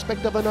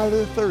prospect of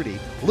another 30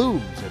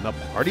 looms in the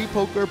Party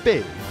Poker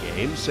Big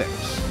Game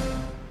 6.